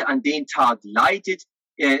Gemeinde an den Tag leitet,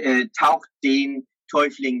 taucht den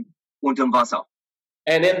Täufling unterm Wasser.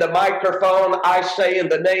 And in the microphone, I say, in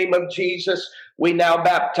the name of Jesus, we now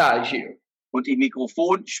baptize you. Und im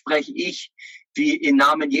Mikrofon spreche ich, wie im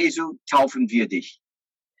Namen Jesu taufen wir dich.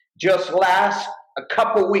 Just a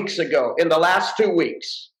couple weeks ago, in the last 2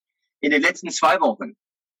 weeks, In den letzten 2 Wochen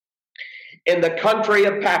in the country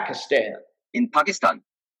of Pakistan, in Pakistan,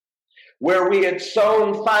 where we had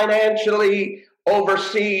sown financially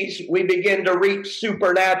overseas, we began to reap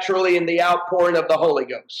supernaturally in the outpouring of the Holy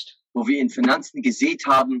Ghost. wo wir in Finanzen gesät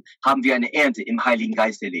haben, haben wir eine Ernte im Heiligen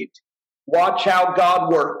Geist erlebt. Watch how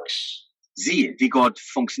God works. Siehe, wie Gott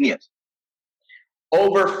funktioniert.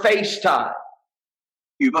 Over FaceTime,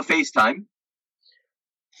 Über FaceTime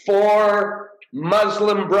 4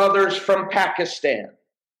 Muslim brothers from Pakistan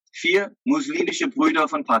 4 muslimische Brüder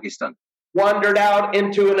von Pakistan wandered out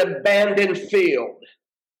into an abandoned field,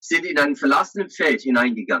 sind in ein verlassenes Feld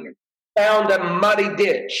hineingegangen. found a muddy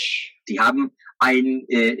ditch, Die haben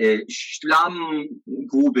eine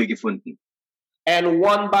Schlammgrube gefunden. and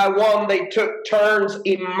one by one they took turns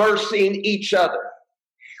immersing each other.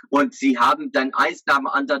 Und sie haben dann eins nach dem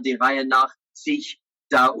anderen die Reihe nach sich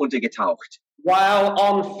da untergetaucht. While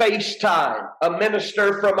on FaceTime, a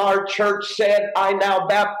minister from our church said, I now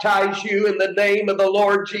baptize you in the name of the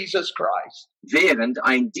Lord Jesus Christ. Während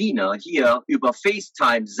ein Diener hier über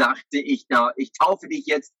FaceTime sagte, ich taufe dich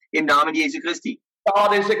jetzt im Namen Jesu Christi.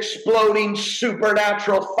 God is exploding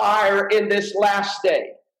supernatural fire in this last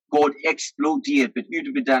day. Gott explodiert mit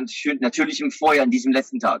natürlichem Feuer an diesem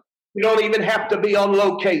letzten Tag. You don't even have to be on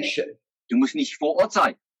location. Du musst nicht vor Ort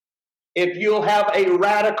sein. If you'll have a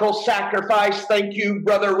radical sacrifice, thank you,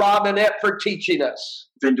 Brother Robinette, for teaching us.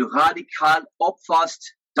 Wenn du radikal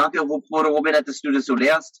opferst, danke, Bruder Robinette, dass du das so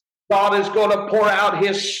lehrst. God is going to pour out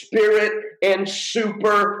his spirit in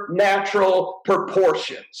supernatural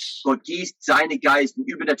proportions. Gott gießt seine Geist in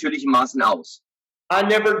übernatürlichen Maßen aus. I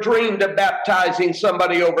never dreamed of baptizing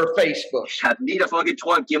somebody over Facebook. Ich habe nie davon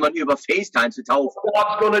geträumt, jemanden über FaceTime zu taufen.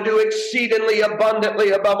 God's going to do exceedingly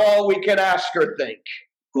abundantly above all we can ask or think.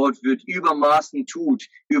 Gott wird übermaßen tut,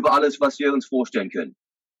 über alles, was wir uns vorstellen können.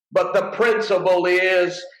 But the principle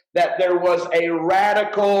is that there was a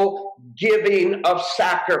radical giving of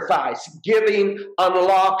sacrifice. Giving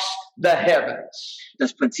unlocks the heavens.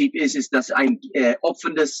 Das Prinzip ist, dass ein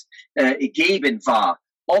opferndes Geben war.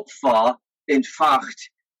 Opfer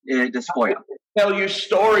entfacht das Feuer. Tell you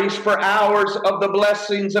stories for hours of the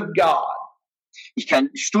blessings of God. Ich kann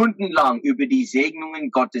stundenlang über die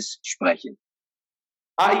Segnungen Gottes sprechen.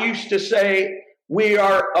 I used to say we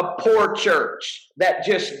are a poor church that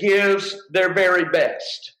just gives their very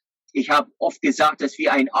best. Ich habe oft gesagt, dass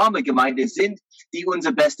wir eine arme Gemeinde sind, die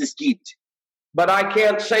unser Bestes gibt. But I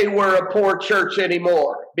can't say we're a poor church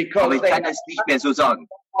anymore Aber because ich they kann have es nicht mehr so sagen,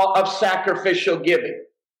 of sacrificial giving.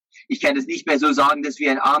 Ich kann es nicht mehr so sagen, dass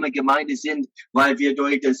wir eine arme Gemeinde sind, weil wir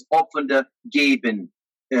durch das opfernde Geben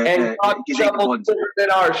And God's gesegnet shovel worden is sind. bigger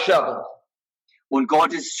than our shovel. Und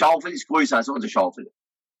Gottes Schaufel ist größer als unsere Schaufel.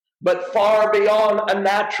 But far beyond a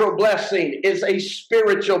natural blessing is a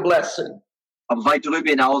spiritual blessing. Aber weit darüber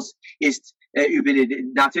hinaus ist über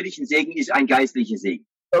den natürlichen Segen ist ein geistlicher Segen.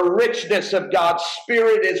 The richness of God's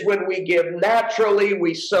Spirit is when we give naturally,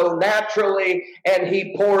 we sow naturally, and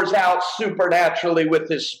He pours out supernaturally with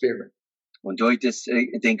His Spirit. Und durch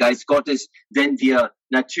den Geist Gottes, wenn wir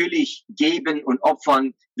natürlich geben und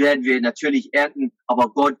opfern, werden wir natürlich ernten, aber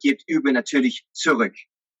Gott gibt übernatürlich zurück.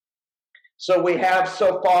 So we have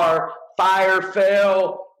so far, fire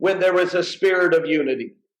fell when there was a spirit of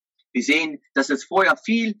unity. Wir sehen, dass das Feuer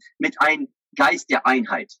fiel mit einem Geist der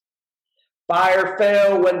Einheit. Fire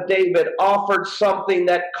fell when David offered something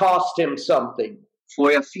that cost him something.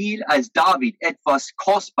 Feuer fiel, als David etwas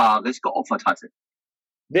Kostbares geopfert hatte.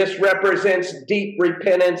 This represents deep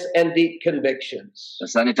repentance and deep convictions.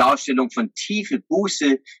 Das ist eine Darstellung von tiefe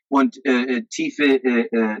Buße und tiefe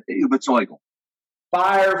Überzeugung.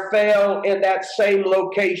 Fire fell in that same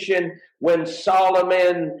location when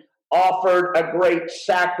Solomon offered a great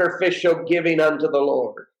sacrificial giving unto the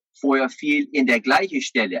Lord. Feuer fiel in der gleichen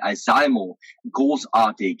Stelle, als Salomo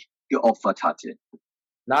großartig geopfert hatte.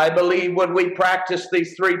 And I believe when we practice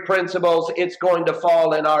these three principles, it's going to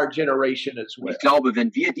fall in our generation as well. Ich glaube,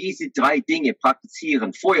 wenn wir diese drei Dinge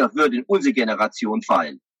praktizieren, Feuer wird in unsere Generation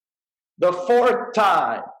fallen. The fourth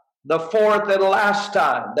and last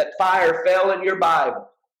time that fire fell in your Bible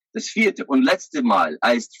Das vierte und letzte Mal,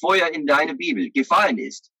 als Feuer in deiner Bibel gefallen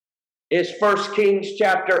ist, is 1 Kings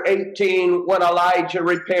chapter 18 when Elijah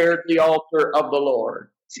repaired the altar of the Lord.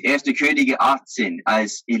 das 1. Könige 18,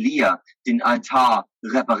 als Elia den Altar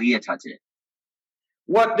repariert hatte.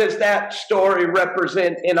 What does that story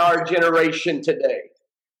represent in our generation today?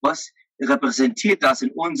 Was repräsentiert das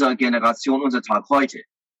in unserer Generation, unser Tag heute?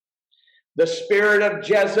 The spirit of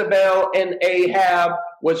Jezebel and Ahab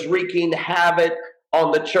was wreaking havoc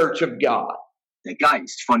on the church of God. Der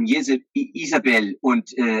Geist von Isabel und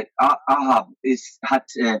Ahab hat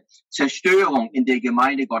Zerstörung in der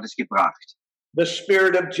Gemeinde Gottes gebracht. The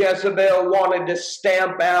spirit of Jezebel wanted to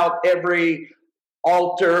stamp out every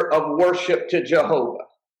altar of worship to Jehovah.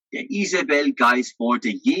 Der Isabel-Geist wollte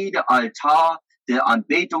jeder Altar der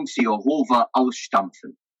Anbetung zu Jehova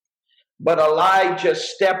ausstampfen. But Elijah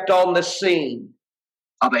stepped on the scene.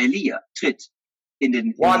 Aber Elia tritt in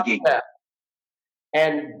die Watch Gegend that.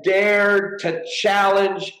 And dared to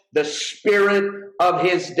challenge the spirit of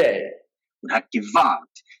his day. und hat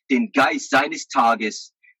gewagt, den Geist seines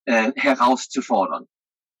Tages herauszufordern.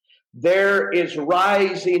 There is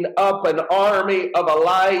rising up an army of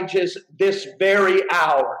Elijahs this very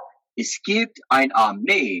hour Es gibt eine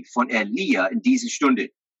Armee von Elia in dieser Stunde,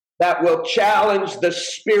 that will challenge the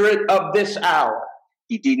spirit of this hour.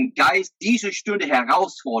 die den Geist dieser Stunde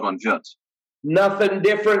herausfordern wird. Nothing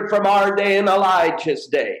different from our day and Elijah's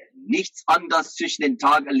day. Nichts anderes zwischen den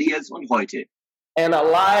Tagen Elias und heute. And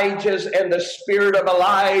Elijah's and the spirit of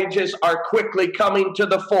Elijah's are quickly coming to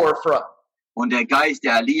the forefront. Und der Geist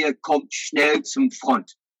der Elia kommt schnell zum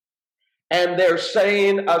Front And they're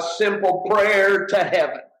saying a simple prayer to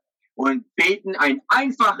heaven. und beten ein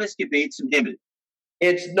einfaches Gebet zum Himmel.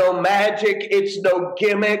 It's no magic, it's no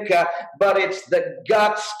gimmick, but it's the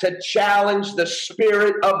guts to challenge the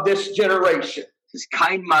spirit of this generation. Es ist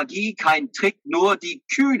kein Magie, kein Trick, nur die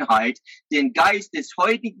Kühnheit, den Geist des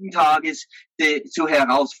heutigen Tages zu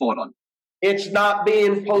herausfordern. It's not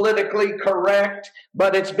being politically correct,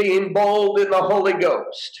 but it's being bold in the Holy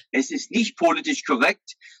Ghost. Es ist nicht politisch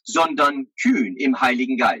korrekt, sondern kühn im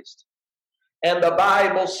Heiligen Geist. And the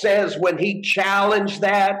Bible says when he challenged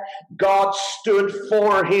that, God stood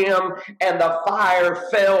for him and the fire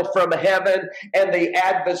fell from heaven and the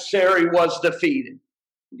adversary was defeated.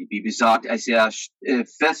 Die Bibel sagt, als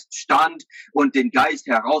feststand und den Geist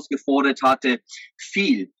herausgefordert hatte,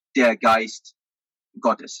 fiel der Geist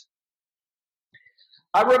Gottes.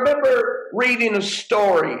 I remember reading a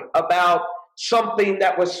story about something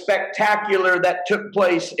that was spectacular that took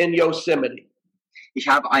place in Yosemite. Ich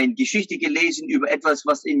habe eine Geschichte gelesen über etwas,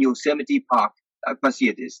 was in Yosemite Park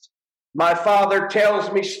passiert ist. My father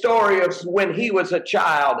tells me stories of when he was a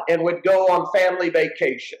child and would go on family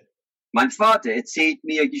vacation. Mein Vater erzählt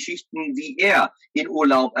mir Geschichten, wie in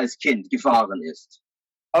Urlaub als Kind gefahren ist.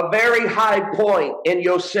 A very high point in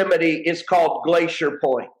Yosemite is called Glacier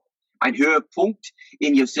Point. Ein Höhepunkt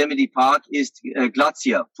in Yosemite Park ist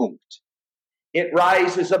Glazierpunkt. It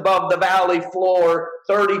rises above the valley floor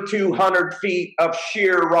 3,200 feet of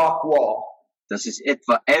sheer rock wall. Das ist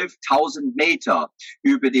etwa 11.000 Meter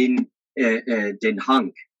über den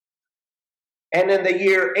Hang. And in the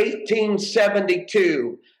year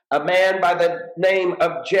 1872, a man by the name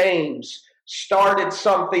of James started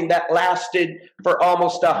something that lasted for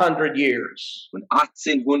almost 100 years. Und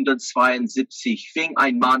 1872 fing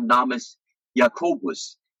ein Mann namens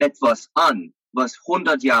Jakobus etwas an, was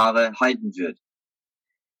 100 Jahre halten wird.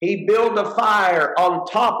 He built a fire on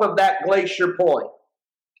top of that glacier point.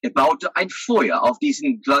 Baute ein Feuer auf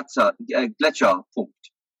diesen Gletscherpunkt.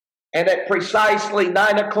 And at precisely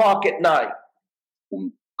 9 o'clock at night,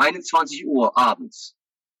 21 Uhr abends,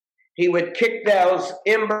 he would kick those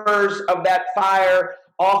embers of that fire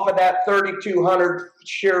off of that 3,200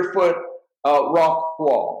 sheer foot rock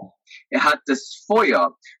wall. Hat das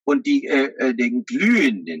Feuer und den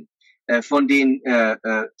Glühenden von den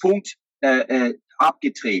Punkt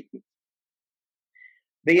abgetreten.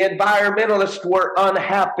 The environmentalists were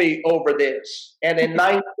unhappy over this. And in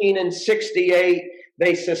 1968,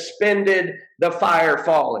 they suspended the fire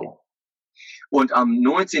falling. Und am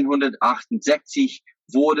 1968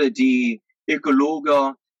 wurde die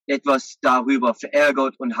Ökologen etwas darüber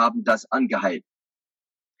verärgert und haben das angehalten.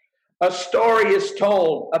 A story is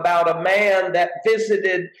told about a man that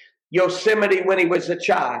visited Yosemite when he was a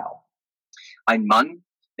child. Ein Mann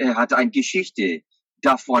hatte eine Geschichte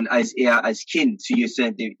davon, als als Kind zu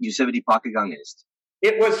Yosemite Park gegangen ist.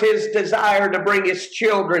 It was his desire to bring his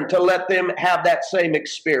children to let them have that same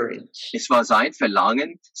experience. Es war sein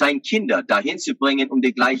Verlangen, seine Kinder dahin zu bringen,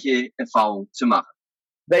 die gleiche Erfahrung zu machen.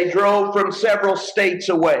 They drove from several states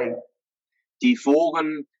away. Die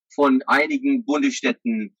fuhren von einigen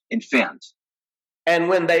Bundesstädten entfernt. And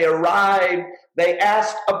when they arrived, they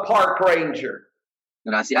asked a park ranger.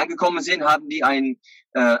 Und als sie angekommen sind, haben die einen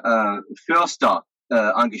Förster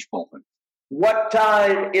angesprochen. What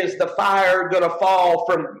time is the fire going to fall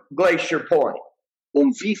from Glacier Point?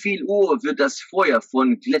 Wie viel Uhr wird das Feuer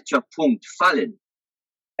von Gletscherpunkt fallen?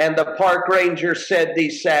 And the park ranger said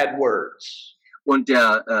these sad words. Und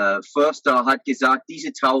der Förster hat gesagt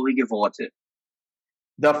diese traurige Worte.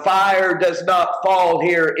 The fire does not fall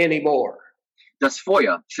here anymore. Das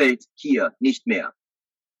Feuer fällt hier nicht mehr.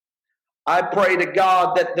 I pray to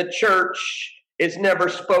God that the church is never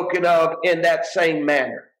spoken of in that same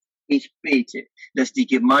manner. Ich bete, dass die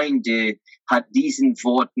Gemeinde hat diesen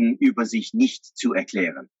Worten über sich nicht zu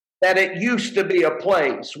erklären. That it used to be a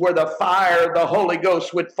place where the fire of the Holy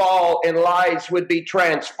Ghost would fall and lives would be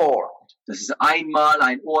transformed. Dass es einmal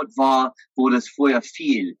ein Ort war, wo das Feuer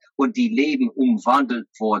fiel und die Leben umwandelt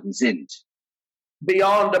worden sind.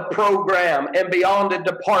 Beyond a program and beyond a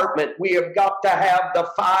department, we have got to have the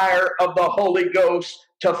fire of the Holy Ghost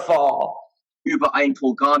to fall. Über ein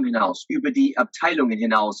Programm hinaus, über die Abteilungen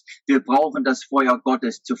hinaus. Wir brauchen das Feuer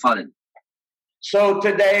Gottes zu fallen. So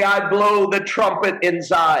today I blow the trumpet in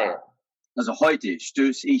Zion. Also heute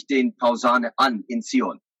stöße ich den Pausane an in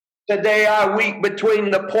Zion. Today I weep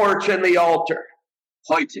between the porch and the altar.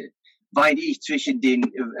 Heute weine ich zwischen den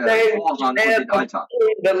Vorhang und den Altar.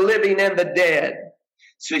 The living and the dead.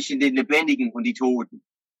 Zwischen den Lebendigen und die Toten.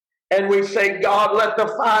 And we say, God, let the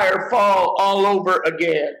fire fall all over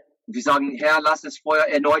again. Wir sagen, Herr, lass das Feuer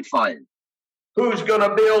erneut fallen. Who's going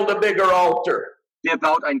to build a bigger altar? Wer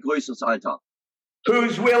baut ein größeres Altar?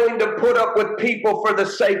 Who's willing to put up with people for the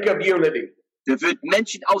sake of unity? Wer wird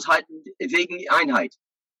Menschen aushalten wegen Einheit?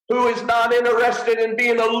 Who is not interested in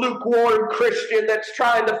being a lukewarm Christian that's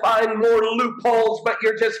trying to find more loopholes, but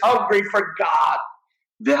you're just hungry for God?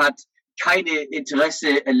 Wer hat keine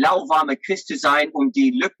Interesse, lauwarme Christ zu sein,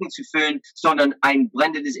 die Lücken zu füllen, sondern ein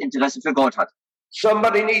brennendes Interesse für Gott hat?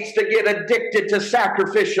 Somebody needs to get addicted to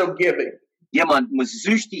sacrificial giving. Jemand muss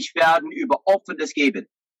süchtig werden über offenes Geben.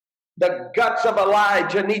 The guts of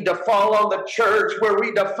Elijah need to fall on the church where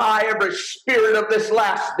we defy every spirit of this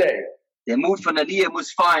last day. Der Mut von Elia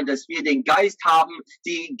muss fallen, dass wir den Geist haben,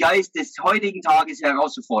 den Geist des heutigen Tages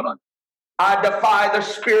herauszufordern. I defy the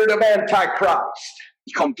spirit of Antichrist.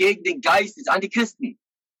 Ich komme gegen den Geist des Antichristen.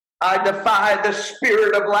 I defy the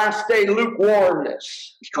spirit of last day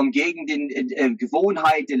lukewarmness. Ich komme gegen den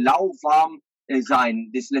Gewohnheit, lauwarm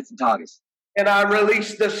sein des letzten Tages. And I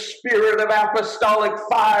release the spirit of apostolic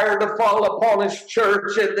fire to fall upon his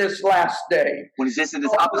church in this last day. Und ich setze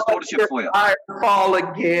das apostolische Feuer. Fire fall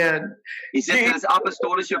again. Ich setze das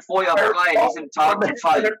apostolische Feuer frei in diesem Tag zu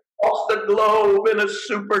fallen. Across the globe in a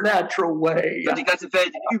supernatural way. Für die ganze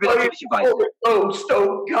Welt in übernatürliche Weise. Ghost,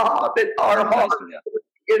 oh God, that our hearts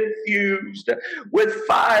infused with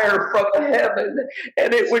fire from heaven,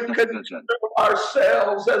 and it would consume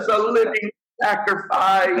ourselves as a living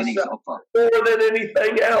sacrifice. More than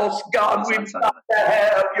anything else, God, we've got to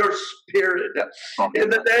have your spirit. In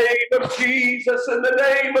the name of Jesus, in the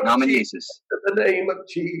name of Jesus, in the name of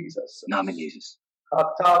Jesus. Namen Jesus.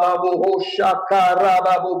 Atalaboho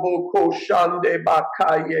shakarababobo shande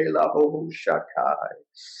bakaye laboho shakai.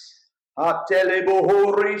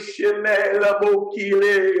 Ateleboho rishimela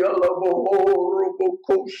bokile alaboho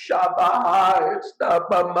ruboko shabai. It's not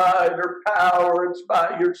by might or power, it's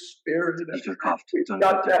by your spirit. We've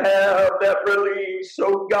got to have that release.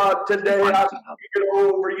 Oh God, today I speak it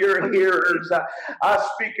over your hearers. I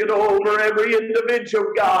speak it over every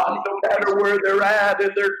individual, God, no matter where they're at,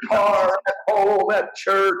 in their car, at home, at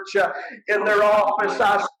church, in their office.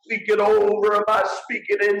 I speak it over them. I speak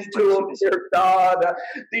it into them, dear God.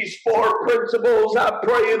 These four principles, I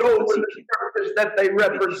pray it over the churches that they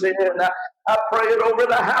represent. I pray it over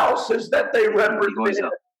the houses that they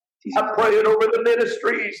represent. I pray it over the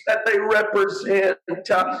ministries that they represent.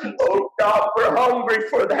 Oh God, we're hungry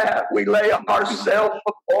for that. We lay ourselves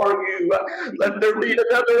before you. Let there be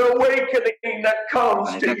another awakening that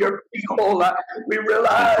comes to your people. We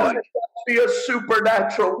realize it must be a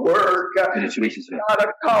supernatural work. We cannot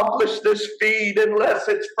accomplish this feat unless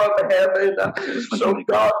it's from heaven. So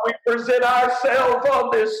God, we present ourselves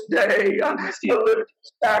on this day. A living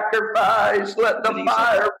sacrifice. Let the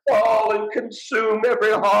fire fall and consume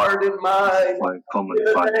every heart and mind. In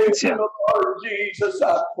the name of the Lord Jesus,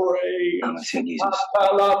 I pray.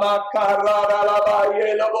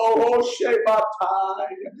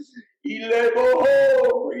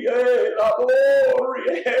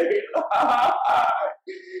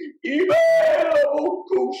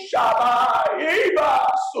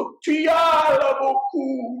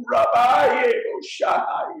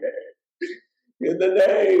 In the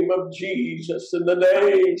name of Jesus, in the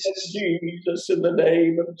name of Jesus, in the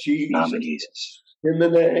name of Jesus, in the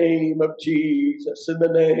name of Jesus, in the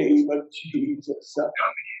name of Jesus.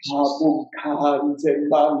 Abukanze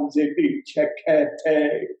manze bichekete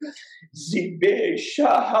zibe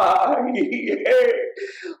shahai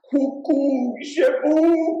huku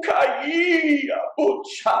jebu kai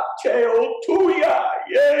abuchate otuya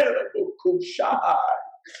yele buku shahai.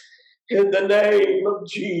 In the name of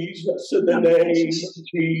Jesus, in the name of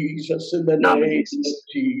Jesus, in the name of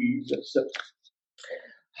Jesus.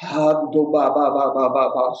 Hando baba baba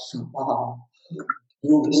baba sama.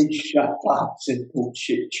 Urisha fatse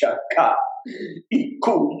puchichaka.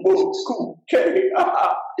 Ikumuku kea.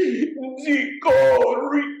 Ziko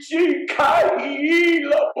richi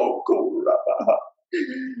kaila bokuraba.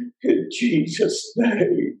 In Jesus'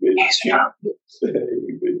 name, in Jesus'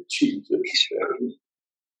 name, in Jesus' name.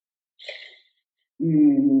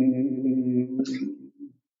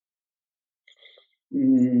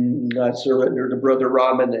 I surrender to Brother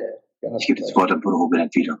Ramanet. Ich gebe das Wort an Bruder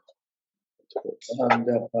Robert wieder.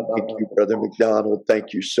 Thank you, Brother McDonald.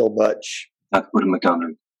 Thank you so much. Danke, Bruder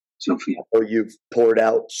McDonald. So viel. Oh, you've poured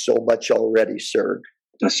out so much already, sir.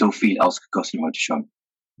 Du hast so viel ausgegossen heute schon.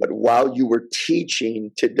 But while you were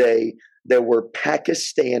teaching today, there were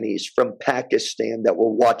Pakistanis from Pakistan that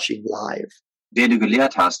were watching live. Während du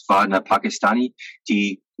gelehrt hast, waren Pakistani,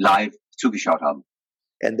 die live zugeschaut haben.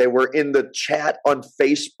 And they were in the chat on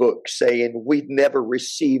Facebook saying, we've never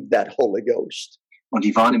received that Holy Ghost. Und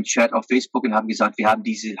die waren im Chat auf Facebook und haben gesagt, wir haben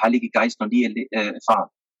diese Heilige Geist noch nie erfahren.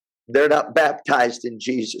 They're not baptized in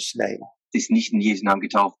Jesus' name. Sie ist nicht in Jesu Namen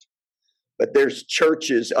getauft. But there's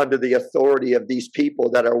churches under the authority of these people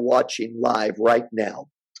that are watching live right now.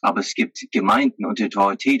 Aber es gibt Gemeinden unter der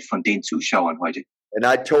Autorität von den Zuschauern heute. And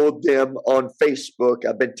I told them on Facebook,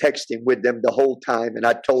 I've been texting with them the whole time, and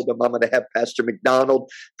I told them I'm going to have Pastor McDonald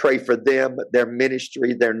pray for them, their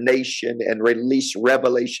ministry, their nation, and release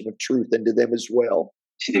revelation of truth into them as well.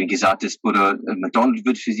 Ich habe gesagt, dass Bruder McDonald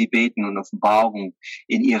wird für sie beten und Offenbarung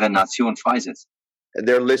in ihrer Nation freisetzen. And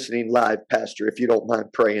they're listening live, Pastor, if you don't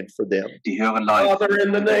mind praying for them. Die hören live. Father,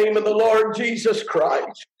 in the name of the Lord Jesus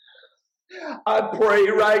Christ, I pray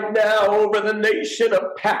right now over the nation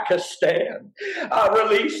of Pakistan. I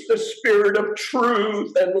release the spirit of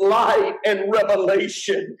truth and light and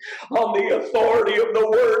revelation on the authority of the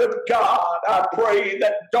Word of God. I pray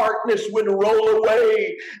that darkness would roll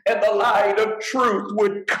away and the light of truth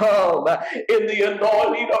would come. In the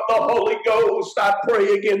anointing of the Holy Ghost, I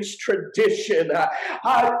pray against tradition.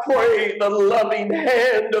 I pray the loving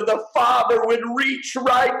hand of the Father would reach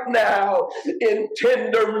right now in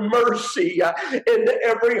tender mercy into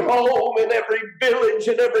every home, in every village,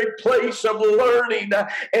 in every place of learning,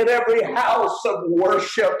 in every house of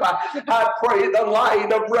worship. I pray the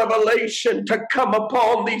light of revelation to come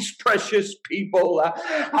upon these precious people.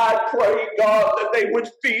 I pray, God, that they would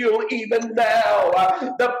feel even now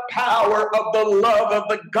the power of the love of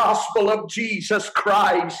the gospel of Jesus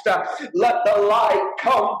Christ. Let the light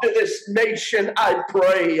come to this nation, I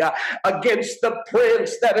pray, against the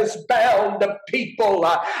prince that is bound the people.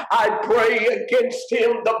 I pray pray against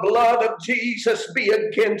him. The blood of Jesus be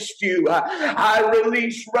against you. I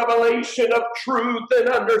release revelation of truth and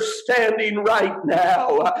understanding right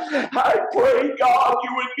now. I pray, God,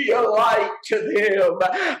 you would be a light to them.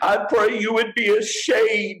 I pray you would be a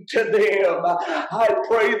shade to them. I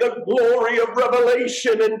pray the glory of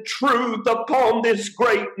revelation and truth upon this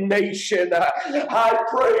great nation. I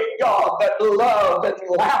pray, God, that love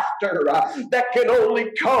and laughter that can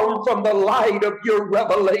only come from the light of your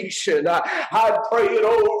revelation. I pray it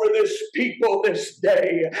over this people this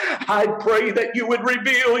day. I pray that you would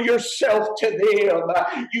reveal yourself to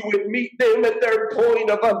them. You would meet them at their point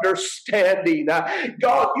of understanding.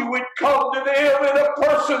 God, you would come to them in a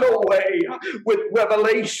personal way with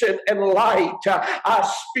revelation and light.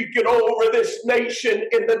 I speak it over this nation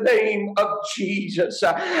in the name of Jesus.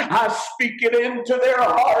 I speak it into their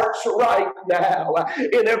hearts right now,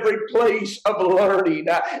 in every place of learning,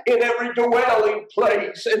 in every dwelling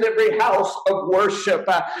place, in every house of worship.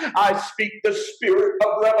 I speak the spirit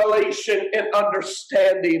of revelation and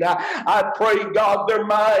understanding. I pray, God, their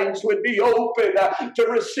minds would be open to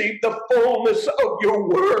receive the fullness of your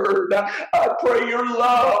word. I pray your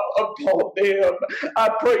love upon them. I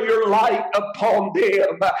pray your light upon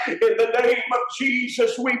them. In the name of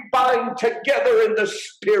Jesus, we bind together in the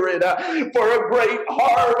spirit for a great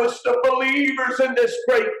harvest of believers in this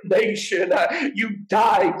great nation. You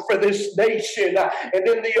died for this nation, and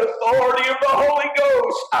in the authority of the Holy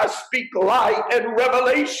Ghost, I speak light and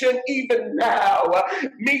revelation even now.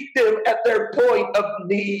 Meet them at their point of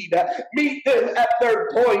need. Meet them at their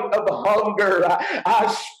point of hunger.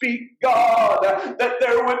 I speak, God, that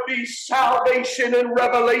there would be salvation and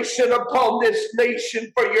revelation upon this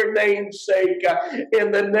nation for your name's sake.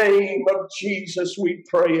 In the name of Jesus, we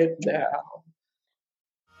pray it now.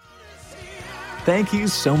 Thank you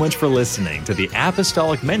so much for listening to the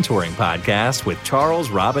Apostolic Mentoring Podcast with Charles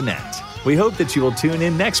Robinette. We hope that you will tune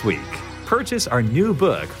in next week. Purchase our new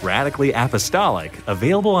book, Radically Apostolic,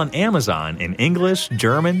 available on Amazon in English,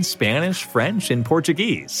 German, Spanish, French, and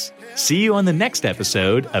Portuguese. See you on the next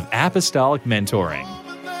episode of Apostolic Mentoring.